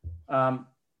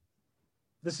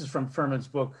 This is from Furman's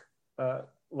book,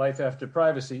 Life After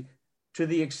Privacy. To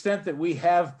the extent that we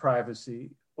have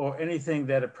privacy or anything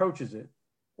that approaches it,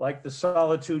 like the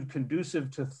solitude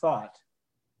conducive to thought,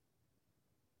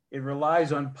 it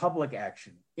relies on public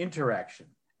action, interaction,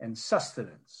 and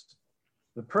sustenance.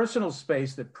 The personal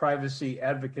space that privacy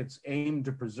advocates aim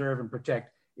to preserve and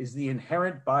protect is the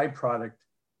inherent byproduct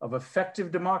of effective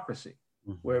democracy,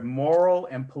 where moral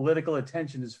and political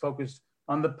attention is focused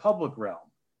on the public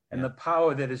realm and the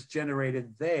power that is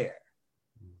generated there.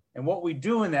 And what we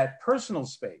do in that personal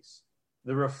space,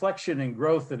 the reflection and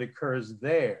growth that occurs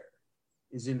there,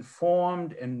 is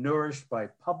informed and nourished by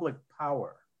public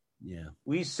power. Yeah.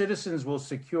 We citizens will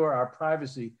secure our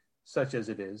privacy, such as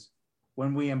it is,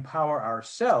 when we empower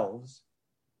ourselves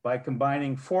by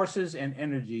combining forces and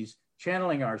energies,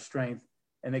 channeling our strength,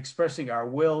 and expressing our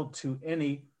will to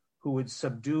any who would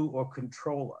subdue or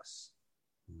control us.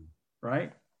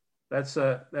 Right? That's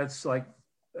like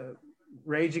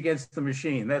rage against the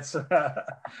machine. That's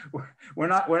we're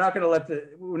not going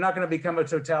to become a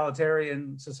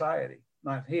totalitarian society.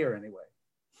 Not here anyway.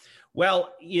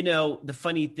 Well, you know, the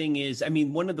funny thing is, I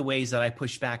mean, one of the ways that I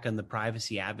push back on the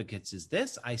privacy advocates is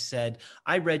this. I said,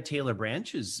 I read Taylor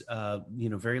Branch's,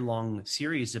 very long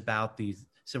series about the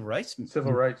civil rights.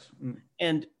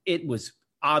 And it was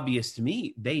obvious to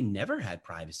me, they never had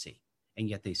privacy, and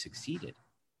yet they succeeded.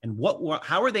 And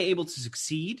how were they able to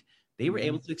succeed? They were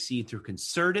able to succeed through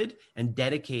concerted and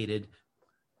dedicated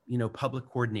public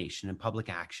coordination and public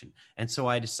action. And so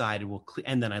I decided,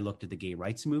 and then I looked at the gay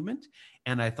rights movement,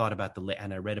 and I thought about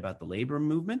and I read about the labor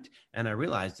movement, and I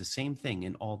realized the same thing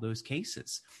in all those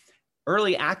cases.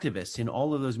 Early activists in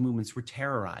all of those movements were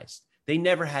terrorized. They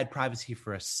never had privacy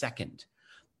for a second.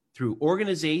 Through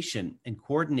organization and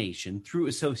coordination, through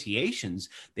associations,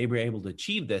 they were able to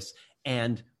achieve this.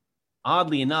 And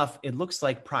oddly enough, it looks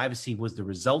like privacy was the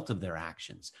result of their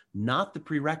actions, not the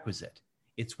prerequisite.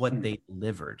 It's what they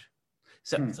delivered.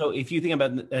 So if you think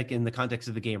about, like, in the context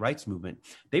of the gay rights movement,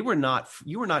 you were not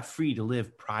free to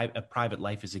live a private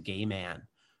life as a gay man,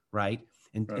 right?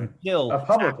 Until a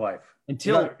public life.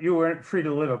 Until you weren't free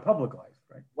to live a public life,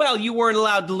 right? Well, you weren't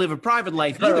allowed to live a private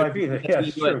life either.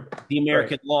 Yes, true. The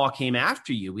American law came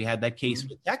after you. We had that case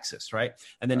with Texas, right?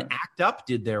 And then ACT UP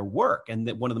did their work, and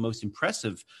one of the most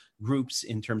impressive groups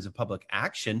in terms of public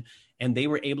action, and they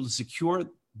were able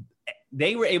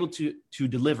to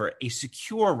deliver a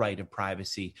secure right of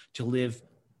privacy to live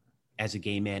as a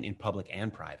gay man in public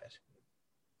and private.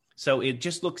 So it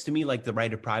just looks to me like the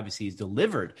right of privacy is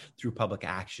delivered through public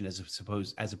action as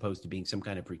opposed to being some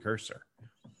kind of precursor.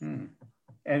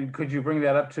 And could you bring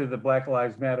that up to the Black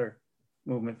Lives Matter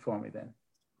movement for me then?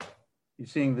 You're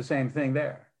seeing the same thing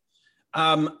there?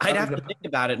 I'd have to think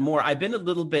about it more. I've been a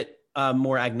little bit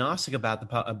more agnostic about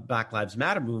the Black Lives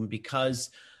Matter movement because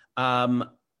I'm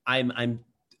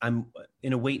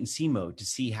in a wait and see mode to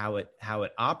see how it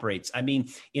operates. I mean,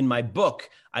 in my book,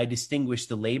 I distinguish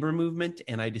the labor movement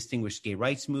and I distinguish gay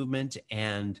rights movement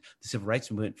and the civil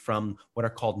rights movement from what are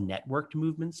called networked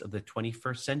movements of the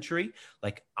 21st century,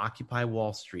 like Occupy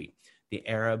Wall Street, the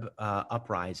Arab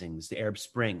uprisings, the Arab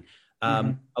Spring.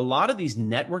 A lot of these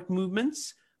networked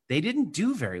movements, they didn't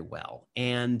do very well.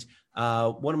 And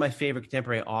one of my favorite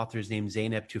contemporary authors named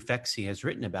Zeynep Tufekci has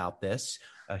written about this.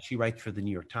 She writes for the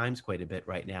New York Times quite a bit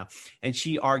right now. And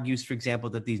she argues, for example,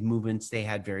 that these movements, they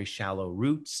had very shallow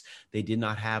roots. They did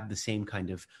not have the same kind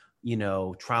of,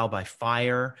 trial by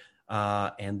fire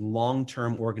and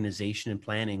long-term organization and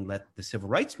planning that the civil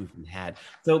rights movement had.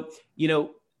 So,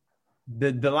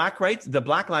 the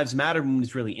Black Lives Matter movement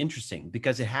is really interesting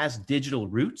because it has digital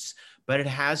roots, but it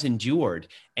has endured.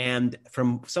 And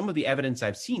from some of the evidence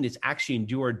I've seen, it's actually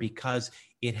endured because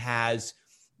it has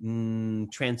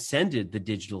transcended the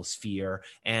digital sphere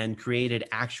and created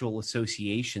actual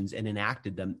associations and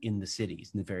enacted them in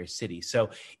the various cities. So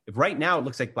right now it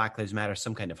looks like Black Lives Matter is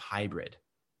some kind of hybrid.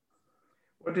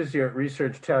 What does your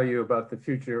research tell you about the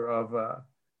future of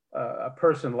a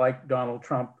person like Donald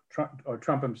Trump or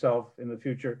Trump himself in the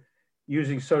future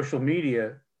using social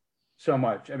media so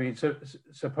much? I mean,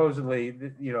 supposedly,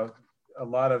 a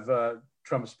lot of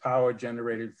Trump's power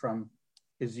generated from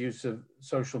his use of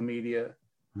social media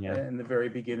in the very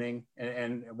beginning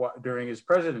and during his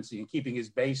presidency and keeping his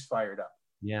base fired up.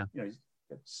 Yeah. He's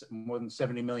got more than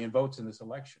 70 million votes in this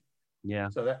election. Yeah.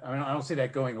 So I don't see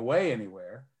that going away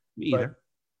anywhere. Me either.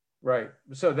 Right.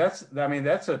 So that's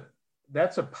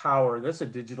a power. That's a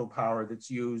digital power that's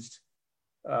used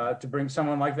to bring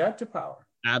someone like that to power.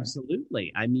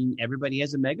 Absolutely. I mean, everybody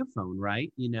has a megaphone,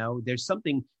 right? There's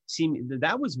something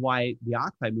that was why the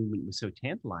Occupy movement was so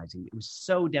tantalizing. It was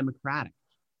so democratic.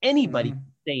 Anybody could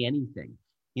say anything,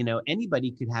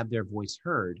 anybody could have their voice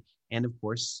heard. And of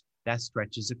course, that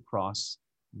stretches across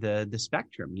the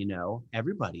spectrum,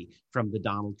 everybody from the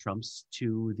Donald Trumps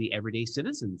to the everyday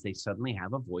citizens. They suddenly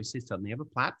have a voice. They suddenly have a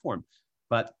platform.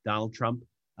 But Donald Trump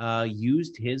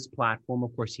used his platform.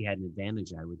 Of course, he had an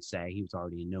advantage, I would say. He was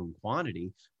already a known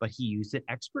quantity, but he used it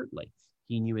expertly.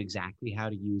 He knew exactly how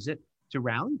to use it to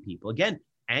rally people. Again,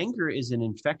 anger is an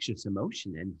infectious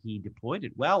emotion, and he deployed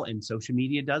it well, and social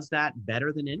media does that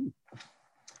better than any.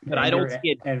 But I don't see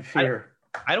it. And fear.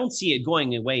 I don't see it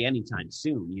going away anytime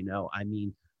soon. I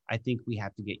mean, I think we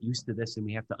have to get used to this, and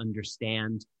we have to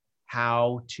understand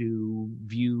how to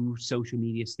view social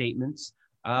media statements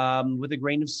with a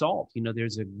grain of salt.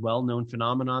 There's a well-known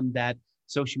phenomenon that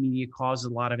social media causes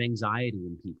a lot of anxiety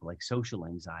in people, like social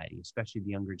anxiety, especially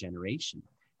the younger generation.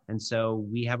 And so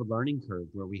we have a learning curve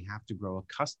where we have to grow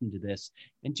accustomed to this.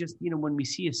 And just, when we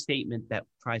see a statement that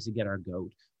tries to get our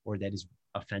goat or that is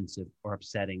offensive or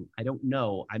upsetting. I don't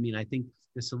know. I mean, I think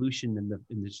the solution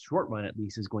in the short run, at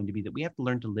least, is going to be that we have to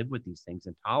learn to live with these things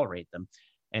and tolerate them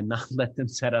and not let them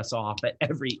set us off at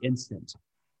every instant.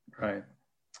 Right.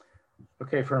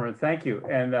 Okay, Furman, thank you.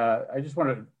 And I just want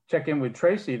to check in with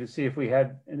Tracy to see if we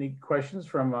had any questions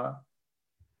from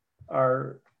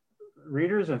our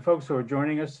readers and folks who are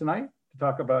joining us tonight to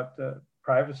talk about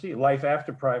privacy, life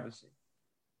after privacy.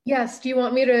 Yes. Do you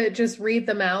want me to just read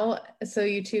them out so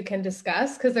you two can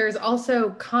discuss? Because there's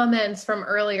also comments from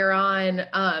earlier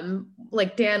on,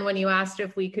 like Dan, when you asked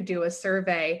if we could do a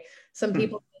survey, some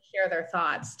people can share their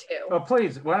thoughts too. Oh,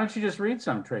 please, why don't you just read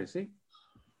some, Tracy?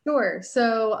 Sure.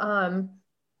 So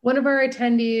one of our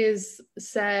attendees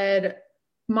said,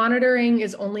 monitoring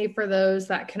is only for those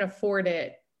that can afford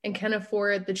it and can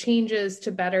afford the changes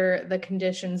to better the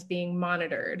conditions being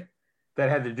monitored. That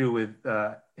had to do with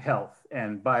health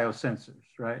and biosensors,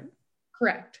 right?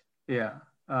 Correct. Yeah.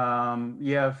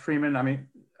 Yeah, Freeman, I mean,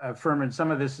 Furman,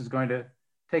 some of this is going to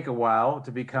take a while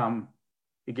to become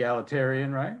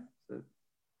egalitarian, right?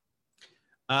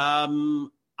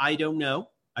 I don't know.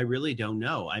 I really don't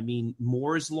know. I mean,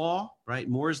 Moore's law, right?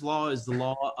 Moore's law is the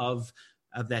law of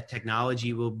that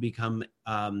technology will become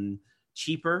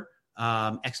cheaper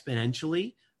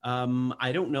exponentially.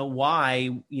 I don't know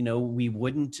why, we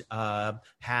wouldn't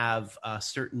have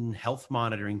certain health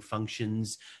monitoring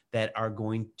functions that are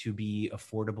going to be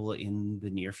affordable in the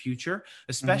near future,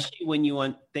 especially when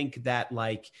you think that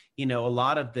a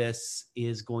lot of this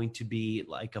is going to be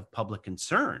like of public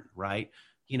concern, right?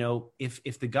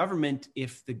 If the government,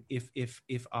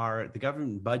 the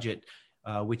government budget,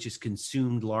 which is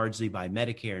consumed largely by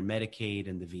Medicare and Medicaid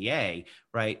and the VA,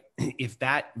 right? If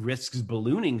that risks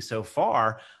ballooning so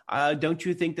far, don't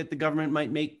you think that the government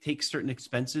might take certain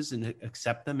expenses and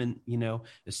accept them and,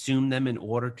 assume them in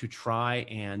order to try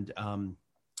and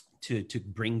to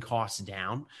bring costs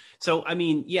down? So, I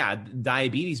mean, yeah,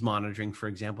 diabetes monitoring, for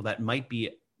example, that might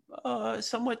be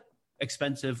somewhat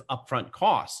expensive upfront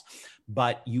costs,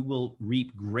 but you will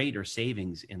reap greater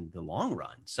savings in the long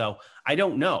run. So I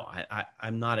don't know.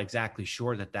 I'm not exactly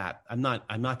sure that I'm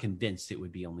not convinced it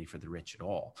would be only for the rich at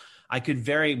all. I could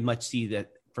very much see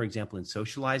that, for example, in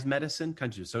socialized medicine,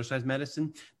 countries with socialized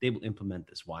medicine, they will implement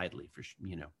this widely.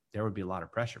 There would be a lot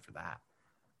of pressure for that.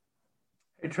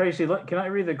 Hey, Tracy, can I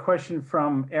read the question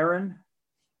from Erin?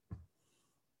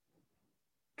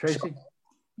 Tracy? Sure.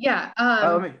 Yeah.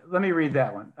 Let me read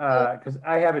that one because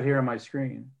I have it here on my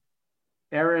screen.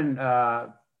 Erin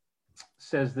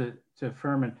says that to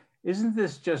Furman, isn't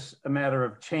this just a matter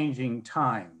of changing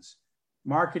times?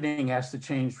 Marketing has to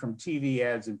change from TV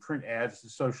ads and print ads to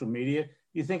social media. Do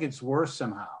you think it's worse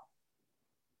somehow?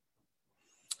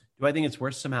 Do I think it's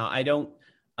worse somehow? I don't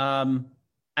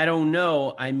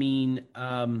know. I mean,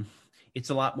 it's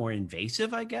a lot more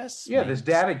invasive, I guess. Yeah, there's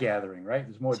data gathering, right?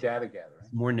 There's more data gathering.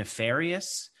 More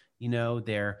nefarious.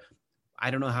 I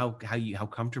don't know how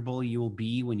comfortable you will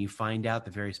be when you find out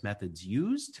the various methods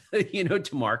used, to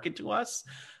market to us.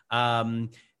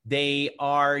 They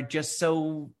are just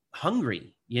so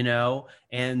hungry,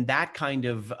 and that kind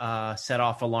of set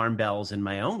off alarm bells in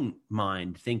my own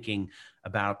mind, thinking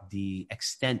about the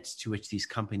extent to which these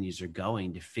companies are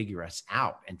going to figure us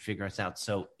out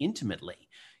so intimately,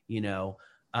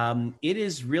 It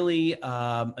is really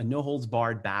a no holds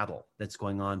barred battle that's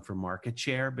going on for market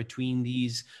share between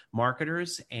these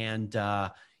marketers. And,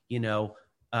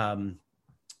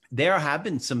 there have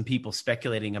been some people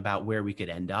speculating about where we could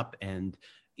end up. And,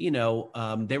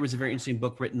 there was a very interesting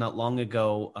book written not long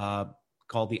ago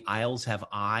called The Aisles Have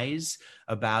Eyes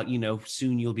about,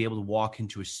 soon you'll be able to walk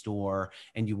into a store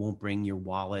and you won't bring your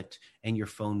wallet and your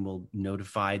phone will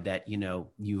notify that,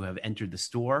 you have entered the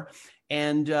store.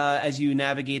 And as you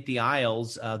navigate the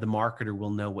aisles, the marketer will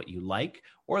know what you like,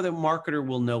 or the marketer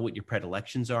will know what your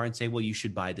predilections are and say, well, you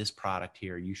should buy this product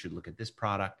here. You should look at this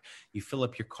product. You fill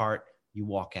up your cart, you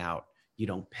walk out, you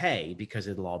don't pay because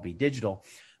it'll all be digital.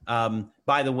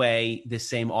 By the way, this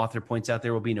same author points out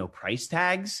there will be no price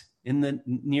tags in the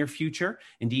near future.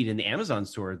 Indeed, in the Amazon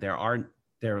store, there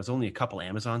was only a couple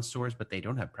Amazon stores, but they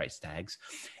don't have price tags.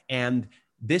 And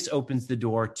this opens the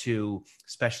door to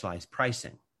specialized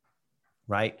pricing,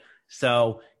 right?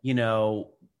 So,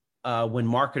 when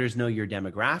marketers know your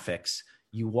demographics,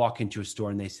 you walk into a store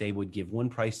and they say would give one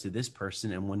price to this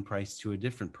person and one price to a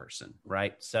different person,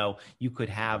 right? So you could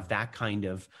have that kind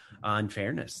of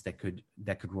unfairness that could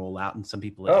roll out, and some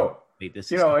people.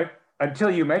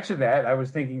 Until you mentioned that, I was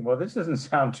thinking, well, this doesn't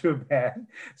sound too bad,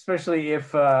 especially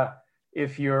if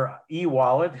your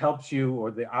e-wallet helps you, or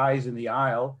the eyes in the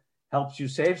aisle helps you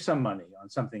save some money on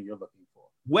something you're looking for.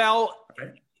 Well,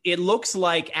 it looks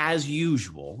like as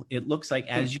usual. It looks like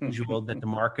as usual that the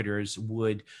marketers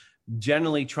would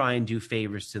generally try and do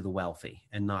favors to the wealthy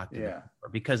and not to the poor,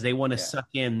 because they want to suck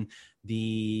in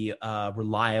the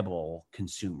reliable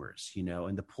consumers,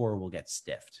 and the poor will get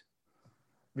stiffed.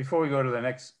 Before we go to the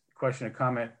next question or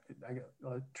comment,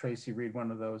 I'll let Tracy read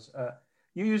one of those.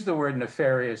 You used the word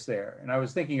nefarious there, and I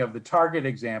was thinking of the Target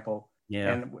example.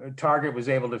 Yeah. And Target was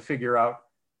able to figure out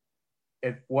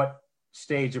at what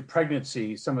stage of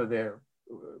pregnancy some of their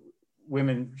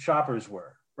women shoppers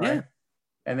were, right? Yeah.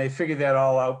 And they figured that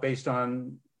all out based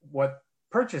on what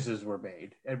purchases were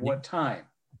made at what time.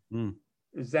 Mm.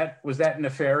 Was that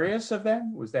nefarious of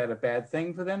them? Was that a bad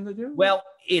thing for them to do? Well,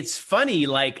 it's funny.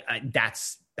 Like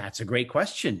that's a great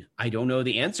question. I don't know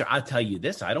the answer. I'll tell you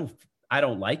this. I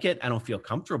don't like it. I don't feel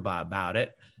comfortable about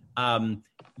it.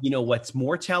 What's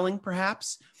more telling,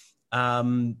 perhaps,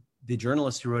 the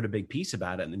journalist who wrote a big piece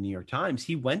about it in the New York Times,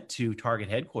 he went to Target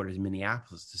headquarters in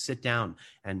Minneapolis to sit down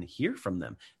and hear from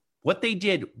them. What they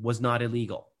did was not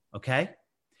illegal, okay?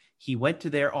 He went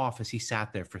to their office. He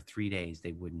sat there for 3 days.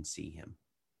 They wouldn't see him.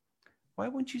 Why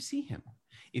wouldn't you see him?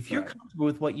 If you're comfortable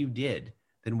with what you did,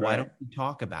 then why don't you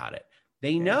talk about it?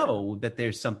 They know that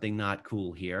there's something not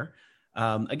cool here.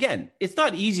 Again, it's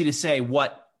not easy to say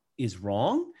what is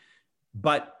wrong,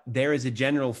 but there is a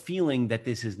general feeling that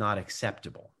this is not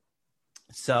acceptable.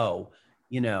 So,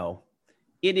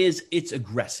 it's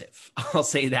aggressive. I'll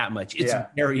say that much. It's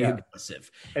very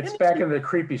aggressive. It's back in the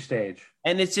creepy stage.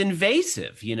 And it's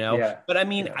invasive, But I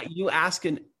mean, you ask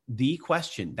the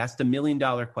question, that's the $1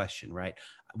 million question, right?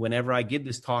 Whenever I give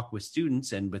this talk with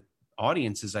students and with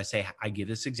audiences, I give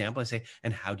this example. I say,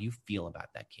 and how do you feel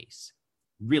about that case?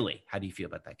 Really, how do you feel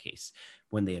about that case?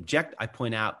 When they object, I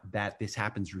point out that this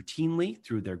happens routinely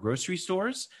through their grocery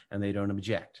stores and they don't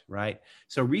object, right?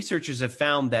 So researchers have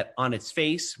found that on its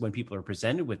face, when people are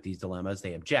presented with these dilemmas,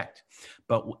 they object.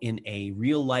 But in a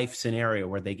real life scenario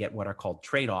where they get what are called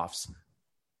trade-offs,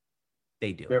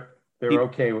 they do. They're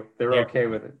okay with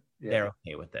it. Yeah. They're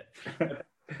okay with it.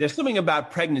 There's something about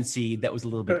pregnancy that was a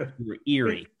little bit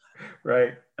eerie.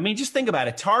 Right. I mean, just think about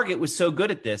it. Target was so good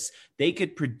at this, they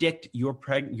could predict your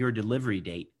delivery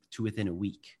date to within a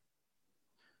week.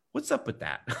 What's up with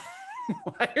that?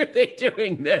 Why are they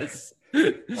doing this?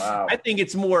 Wow. I think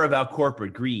it's more about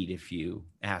corporate greed, if you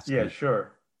ask me. Yeah,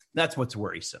 sure. That's what's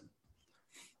worrisome.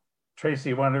 Tracy,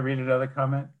 you want to read another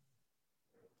comment?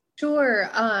 Sure.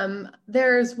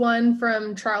 There's one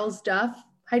from Charles Duff.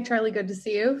 Hi, Charlie. Good to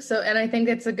see you. And I think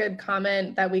it's a good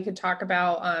comment that we could talk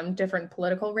about different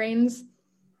political reigns.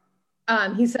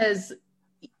 He says,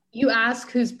 you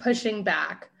ask who's pushing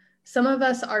back. Some of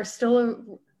us are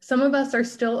still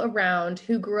around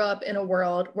who grew up in a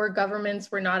world where governments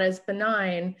were not as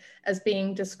benign as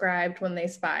being described when they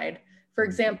spied. For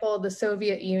example, the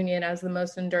Soviet Union as the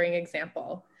most enduring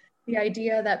example. The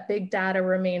idea that big data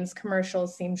remains commercial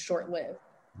seems short-lived.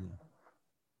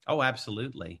 Oh,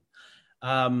 absolutely.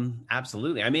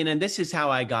 Absolutely. I mean, and this is how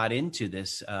I got into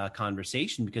this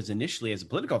conversation, because initially as a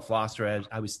political philosopher,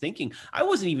 I was thinking, I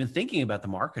wasn't even thinking about the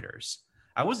marketers.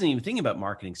 I wasn't even thinking about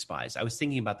marketing spies. I was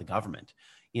thinking about the government,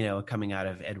 coming out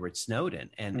of Edward Snowden.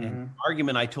 And the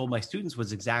argument I told my students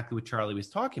was exactly what Charlie was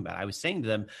talking about. I was saying to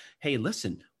them, hey,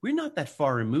 listen, we're not that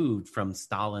far removed from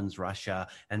Stalin's Russia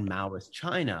and Maoist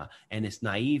China. And it's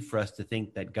naive for us to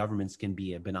think that governments can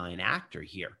be a benign actor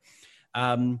here.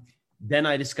 Then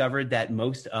I discovered that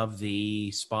most of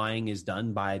the spying is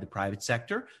done by the private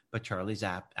sector, but Charlie's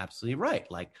absolutely right.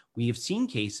 Like, we have seen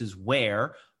cases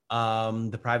where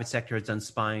the private sector has done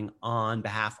spying on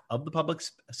behalf of the public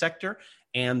sector,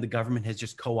 and the government has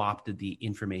just co-opted the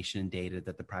information and data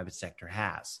that the private sector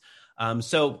has.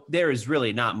 So there is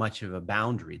really not much of a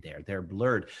boundary there. They're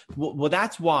blurred. Well,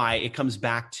 that's why it comes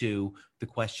back to the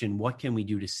question, what can we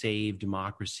do to save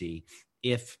democracy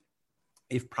if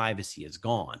privacy is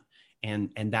gone?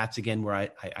 And that's, again, where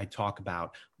I talk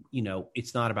about,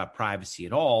 it's not about privacy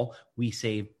at all. We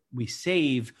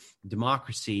save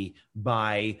democracy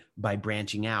by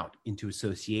branching out into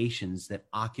associations that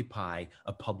occupy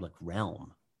a public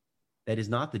realm. That is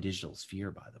not the digital sphere,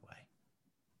 by the way.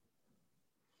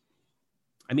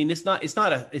 I mean, it's not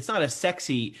a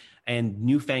sexy and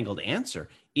newfangled answer.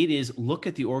 It is, look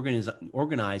at the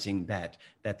organizing that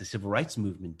the civil rights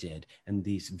movement did, and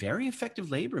these very effective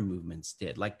labor movements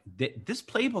did. Like, this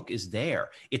playbook is there.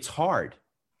 It's hard.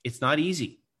 It's not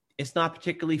easy. It's not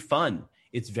particularly fun.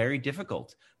 It's very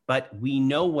difficult, but we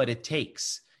know what it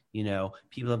takes.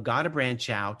 People have got to branch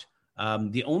out.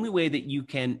 The only way that you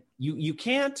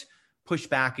can't push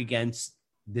back against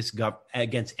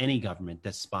against any government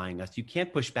that's spying us. You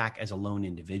can't push back as a lone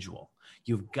individual.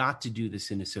 You've got to do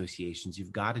this in associations.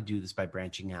 You've got to do this by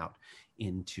branching out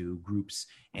into groups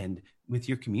and with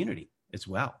your community as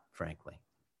well, frankly.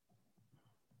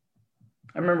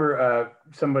 I remember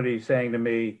somebody saying to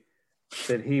me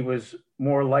that he was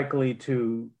more likely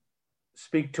to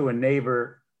speak to a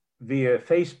neighbor via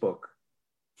Facebook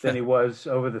than he was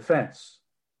over the fence.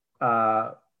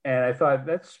 And I thought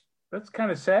that's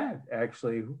kind of sad,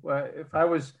 actually. If I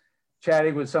was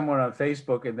chatting with someone on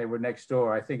Facebook and they were next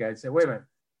door, I think I'd say, wait a minute,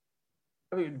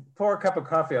 I mean, pour a cup of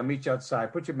coffee, I'll meet you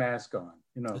outside, put your mask on,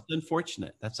 you know.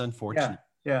 That's unfortunate.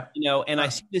 Yeah. You know, and I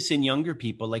see this in younger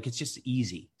people, like it's just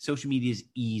easy. Social media is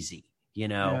easy, you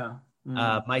know.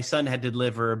 Yeah. My son had to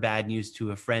deliver bad news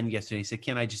to a friend yesterday. He said,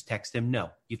 can I just text him?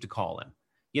 No, you have to call him.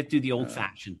 You have to do the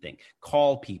old-fashioned thing.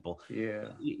 Call people. Yeah.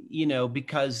 You know,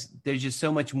 because there's just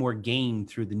so much more gain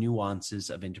through the nuances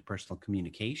of interpersonal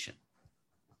communication.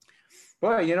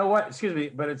 Well, you know what? Excuse me,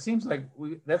 but it seems like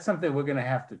that's something we're going to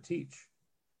have to teach,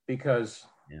 because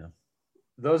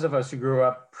those of us who grew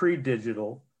up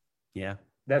pre-digital,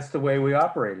 that's the way we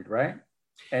operated, right?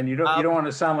 And you don't want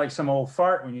to sound like some old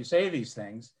fart when you say these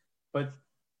things, but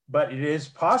it is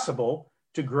possible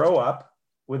to grow up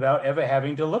without ever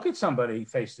having to look at somebody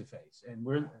face to face. And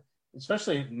we're,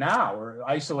 especially now, we're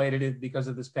isolated because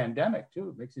of this pandemic too.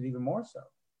 It makes it even more so.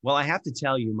 Well, I have to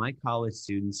tell you, my college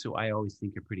students, who I always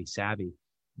think are pretty savvy,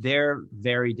 they're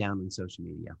very down on social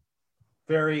media.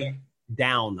 Very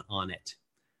down on it.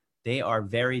 They are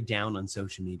very down on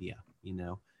social media, you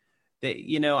know.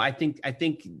 I think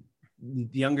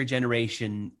the younger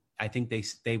generation, I think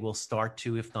they will start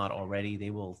to, if not already,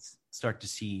 they will start to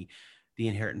see the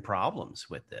inherent problems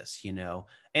with this, you know.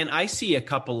 And I see a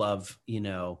couple of,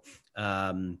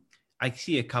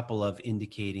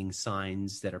 indicating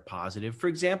signs that are positive. For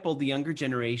example, the younger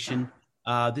generation,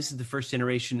 this is the first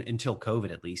generation until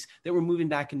COVID, at least, that were moving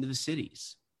back into the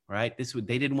cities, right?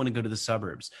 They didn't want to go to the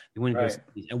suburbs. They wanted to go to the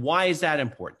cities. And why is that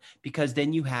important? Because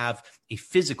then you have a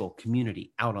physical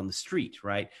community out on the street,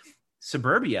 right?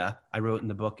 Suburbia, I wrote in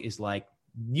the book, is like,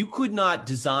 you could not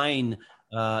design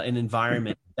an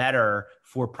environment better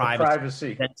for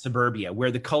privacy than suburbia,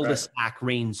 where the cul-de-sac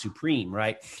reigns supreme,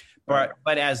 right?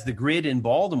 But as the grid in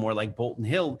Baltimore, like Bolton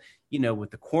Hill, you know,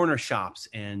 with the corner shops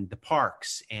and the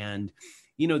parks, and,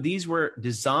 you know, these were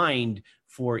designed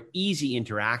for easy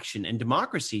interaction. And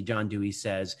democracy, John Dewey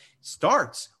says,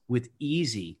 starts with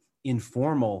easy,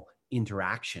 informal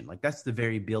interaction. Like that's the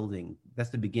beginning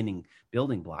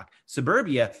building block.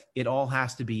 Suburbia, it all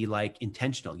has to be like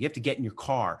intentional. You have to get in your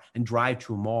car and drive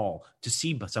to a mall to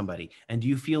see somebody. And do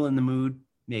you feel in the mood?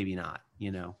 Maybe not,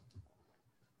 you know.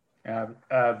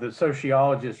 The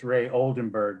sociologist Ray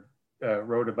Oldenburg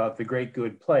wrote about the great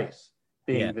good place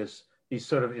being these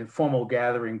sort of informal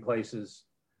gathering places,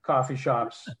 coffee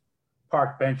shops,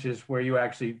 park benches where you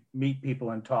actually meet people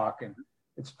and talk, and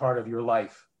it's part of your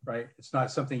life. Right? It's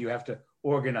not something you have to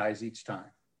organize each time.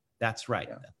 That's right.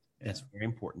 Yeah. That's very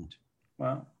important.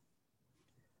 Well,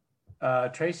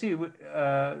 Tracy,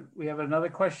 we have another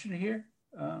question here.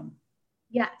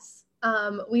 Yes.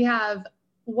 We have,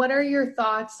 what are your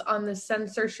thoughts on the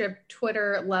censorship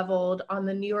Twitter leveled on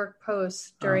the New York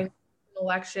Post during the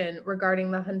election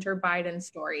regarding the Hunter Biden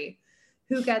story?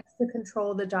 Who gets to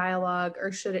control the dialogue,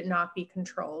 or should it not be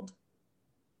controlled?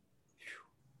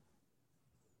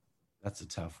 That's a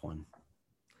tough one.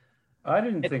 I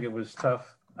didn't think it was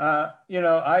tough. I'm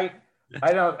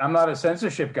not a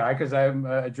censorship guy because I'm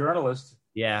a journalist.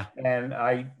 Yeah. And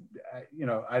I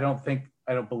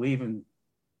don't believe in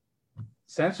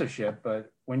censorship,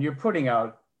 but when you're putting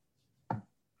out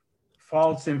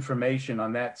false information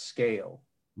on that scale,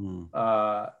 doesn't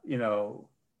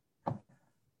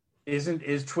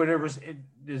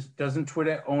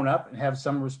Twitter own up and have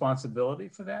some responsibility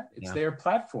for that? It's their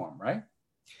platform, right?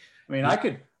 I mean, I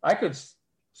could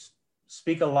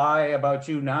speak a lie about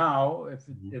you now if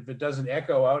it doesn't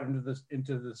echo out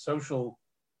into social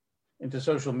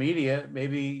media.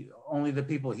 Maybe only the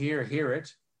people here hear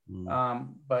it.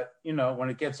 But you know, when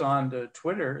it gets on to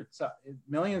Twitter,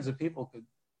 millions of people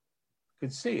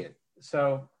could see it.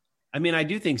 So, I mean, I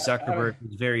do think Zuckerberg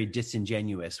is very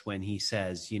disingenuous when he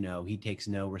says, you know, he takes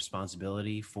no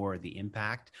responsibility for the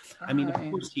impact. I mean,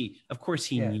 of course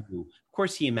he knew. Of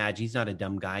course he imagined. He's not a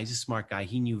dumb guy. He's a smart guy.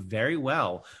 He knew very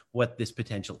well what this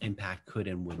potential impact could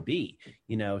and would be.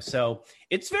 You know, so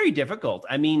it's very difficult.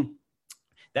 I mean,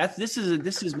 this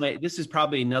is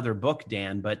probably another book,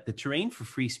 Dan. But the terrain for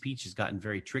free speech has gotten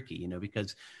very tricky. You know,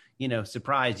 because, you know,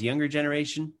 surprise, younger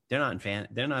generation, they're not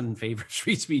in favor of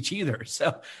free speech either.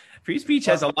 So free speech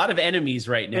has a lot of enemies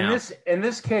right now. In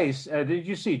this case, did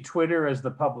you see Twitter as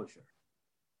the publisher?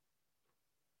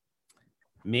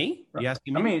 Me? Are you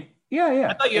asking me? I mean,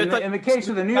 Yeah. In the case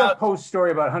of the New York Post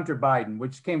story about Hunter Biden,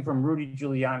 which came from Rudy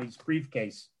Giuliani's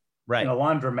briefcase in a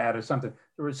laundromat or something,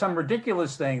 there was some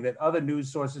ridiculous thing that other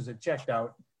news sources had checked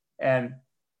out and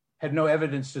had no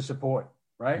evidence to support,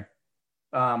 right?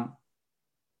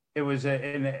 It was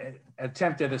an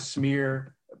attempt at a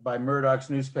smear by Murdoch's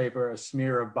newspaper, a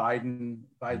smear of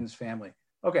Biden's family.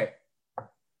 Okay,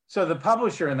 so the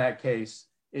publisher in that case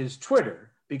is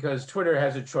Twitter, because Twitter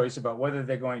has a choice about whether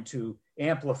they're going to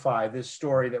amplify this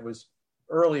story that was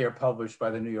earlier published by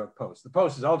the New York Post. The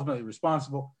Post is ultimately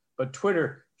responsible, but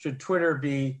should Twitter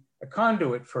be a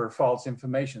conduit for false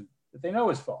information that they know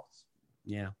is false?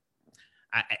 Yeah.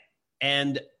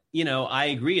 I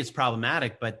agree it's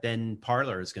problematic, but then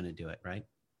Parler is going to do it, right?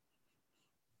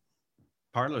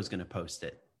 Parler is going to post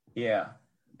it. Yeah.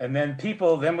 And then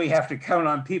we have to count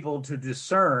on people to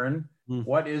discern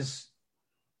what is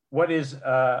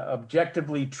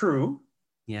objectively true.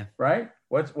 Yeah. Right.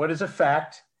 What is a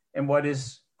fact and what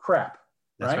is crap.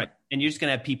 That's right. And you're just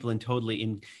going to have people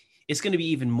it's going to be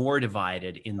even more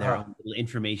divided in their own little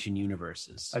information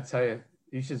universes. I tell you,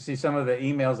 you should see some of the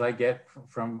emails I get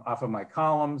from off of my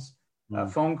columns,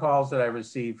 phone calls that I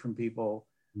receive from people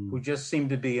who just seem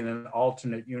to be in an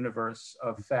alternate universe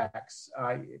of facts.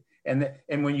 And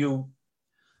when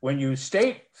you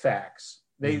state facts,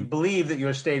 they believe that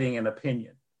you're stating an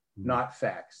opinion, not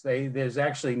facts. There's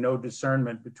actually no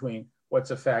discernment between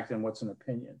what's a fact and what's an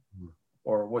opinion,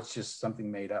 or what's just something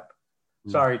made up.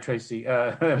 Sorry, Tracy.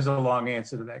 That was a long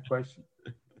answer to that question.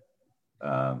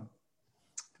 Do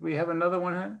we have another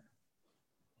one, huh?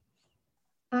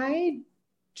 I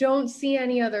don't see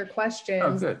any other questions.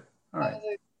 Oh, good. All right.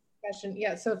 Question.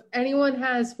 Yeah. So if anyone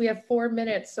we have 4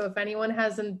 minutes. So if anyone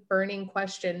has a burning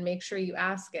question, make sure you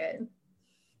ask it.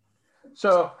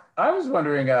 So I was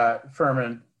wondering,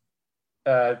 Furman,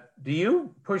 do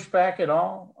you push back at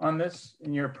all on this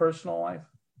in your personal life?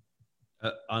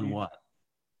 On what?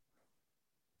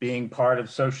 Being part of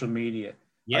social media.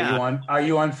 Yeah. Are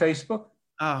you on Facebook?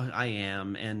 Oh, I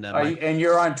am. And and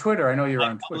you're on Twitter. I know you're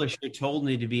on Twitter. My publisher told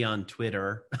me to be on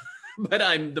Twitter, but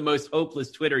I'm the most hopeless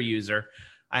Twitter user.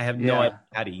 I have no idea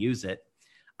how to use it.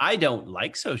 I don't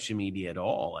like social media at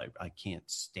all. I can't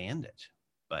stand it.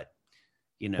 But,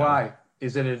 Why?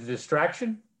 Is it a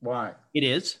distraction? Why? It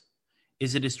is.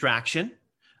 Is a distraction.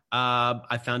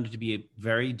 I found it to be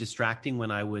very distracting when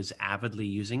I was avidly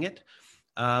using it.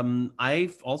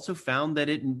 I've also found that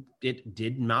it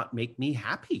did not make me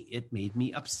happy. It made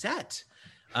me upset,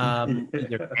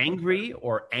 either angry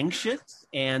or anxious.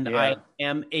 And I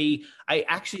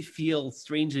actually feel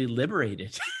strangely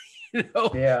liberated.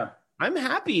 I'm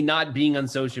happy not being on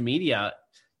social media.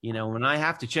 When I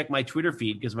have to check my Twitter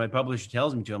feed because my publisher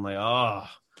tells me to, I'm like, oh,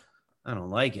 I don't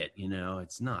like it.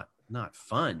 It's not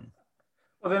fun.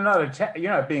 Well,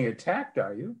 you're not being attacked,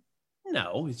 are you?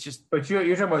 No, it's just. But you're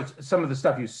talking about some of the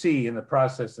stuff you see in the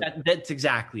process. That's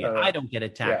exactly it. I don't get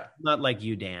attacked. Yeah. Not like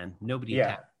you, Dan. Nobody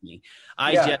attacked me.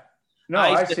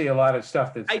 I see a lot of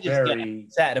stuff that's get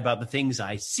upset about the things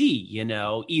I see.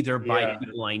 Either by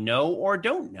people I know or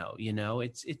don't know.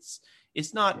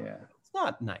 It's not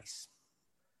nice.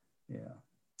 Yeah.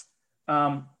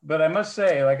 But I must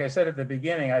say, like I said at the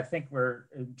beginning, I think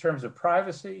in terms of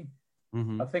privacy,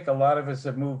 I think a lot of us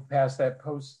have moved past that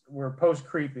we're post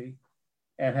creepy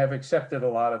and have accepted a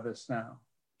lot of this now.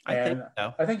 I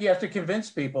think you have to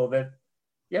convince people that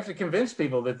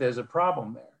there's a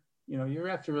problem there. You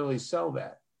have to really sell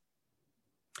that.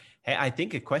 Hey, I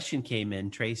think a question came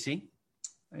in, Tracy.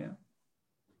 Yeah.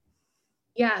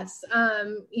 Yes.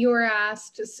 You were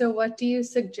asked, so what do you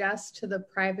suggest to the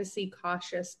privacy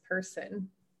cautious person?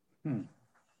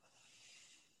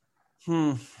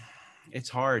 It's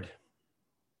hard.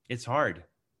 It's hard.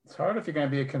 It's hard if you're going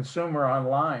to be a consumer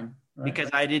online. Right? Because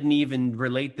I didn't even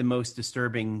relate the most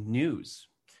disturbing news,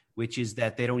 which is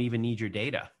that they don't even need your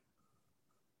data.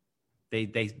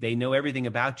 They know everything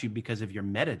about you because of your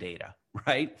metadata,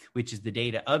 right? Which is the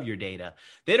data of your data.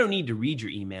 They don't need to read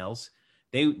your emails.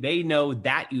 They know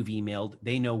that you've emailed.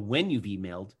 They know when you've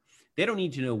emailed. They don't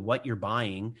need to know what you're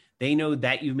buying. They know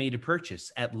that you've made a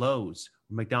purchase at Lowe's,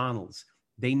 McDonald's.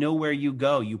 They know where you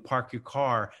go. You park your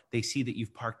car. They see that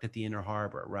you've parked at the Inner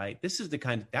Harbor, right? This is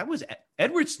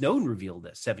Edward Snowden revealed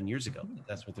this 7 years ago.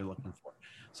 That's what they're looking for.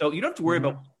 So you don't have to worry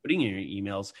about putting in your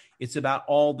emails. It's about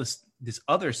all this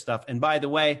other stuff. And by the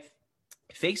way,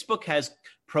 Facebook has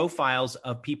profiles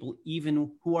of people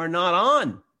even who are not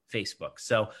on Facebook.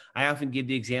 So I often give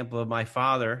the example of my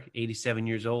father, 87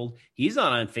 years old. He's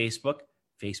not on Facebook.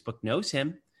 Facebook knows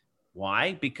him.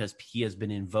 Why? Because he has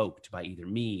been invoked by either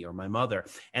me or my mother.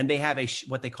 And they have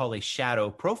what they call a shadow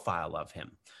profile of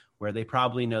him, where they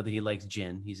probably know that he likes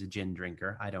gin. He's a gin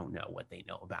drinker. I don't know what they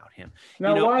know about him.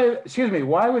 Now,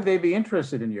 why would they be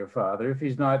interested in your father if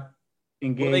he's not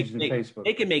engaged in Facebook?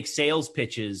 They can make sales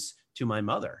pitches to my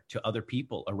mother, to other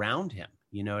people around him.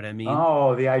 You know what I mean?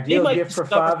 Oh, the ideal gift for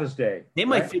Father's Day. They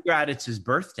might figure out it's his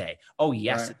birthday. Oh,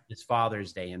 yes, it's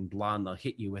Father's Day, and blonde, they'll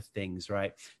hit you with things,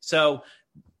 right? So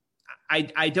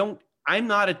I'm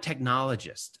not a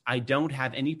technologist. I don't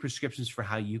have any prescriptions for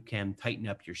how you can tighten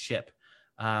up your ship.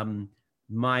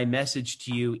 My message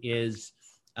to you is,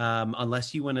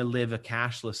 unless you want to live a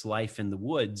cashless life in the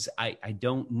woods, I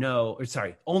don't know, or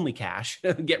sorry, only cash,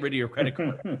 get rid of your credit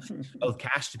card, a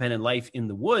cash dependent life in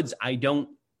the woods. I don't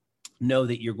know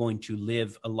that you're going to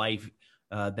live a life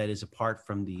that is apart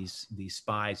from these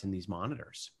spies and these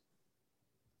monitors.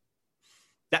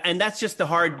 And that's just the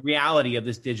hard reality of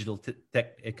this digital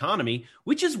tech economy,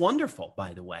 which is wonderful,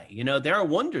 by the way. You know, there are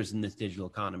wonders in this digital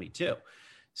economy too.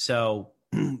 So,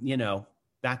 you know,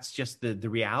 that's just the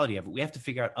reality of it. We have to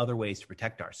figure out other ways to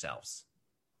protect ourselves.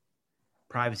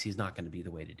 Privacy is not going to be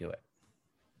the way to do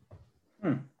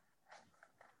it.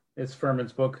 It's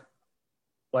Furman's book,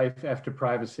 Life After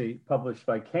Privacy, published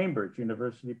by Cambridge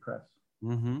University Press.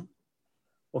 Mm-hmm.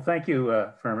 Well, thank you,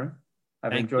 Furman.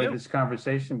 I've enjoyed this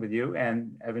conversation with you,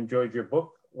 and I've enjoyed your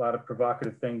book. A lot of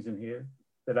provocative things in here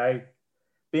that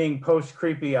being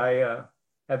post-creepy, I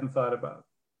hadn't thought about.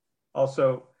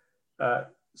 Also,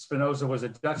 Spinoza was a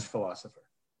Dutch philosopher.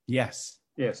 Yes.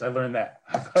 Yes, I learned that.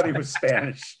 I thought he was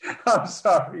Spanish. I'm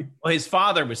sorry. Well, his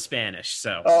father was Spanish,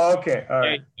 so. Oh, okay. All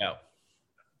right. There you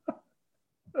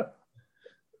go.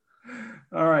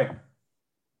 All right.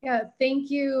 Yeah, thank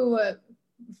you,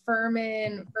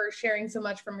 Furman, for sharing so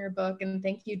much from your book. And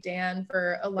thank you, Dan,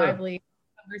 for a lively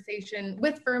conversation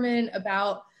with Furman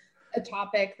about a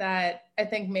topic that I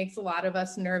think makes a lot of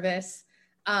us nervous.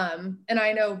 And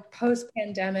I know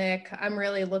post-pandemic, I'm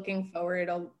really looking forward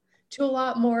to a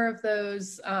lot more of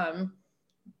those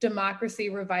democracy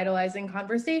revitalizing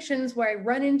conversations where I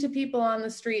run into people on the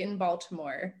street in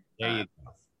Baltimore. There you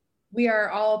go. We are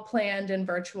all planned and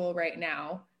virtual right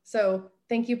now. So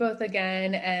thank you both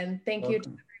again. And thank you to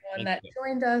everyone that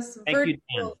joined us virtually.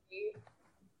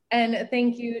 And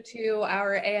thank you to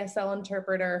our ASL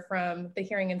interpreter from the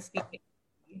Hearing and Speaking.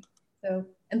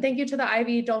 And thank you to the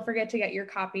Ivy. Don't forget to get your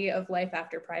copy of Life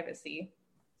After Privacy.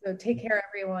 So take care,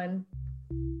 everyone.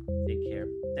 Take care.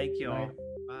 Thank you all.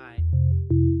 Bye.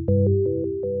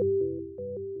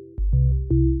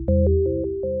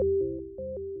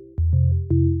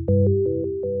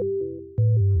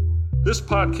 This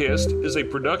podcast is a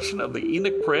production of the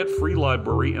Enoch Pratt Free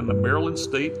Library and the Maryland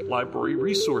State Library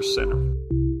Resource Center.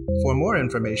 For more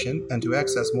information and to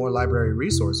access more library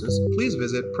resources, please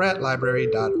visit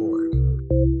prattlibrary.org.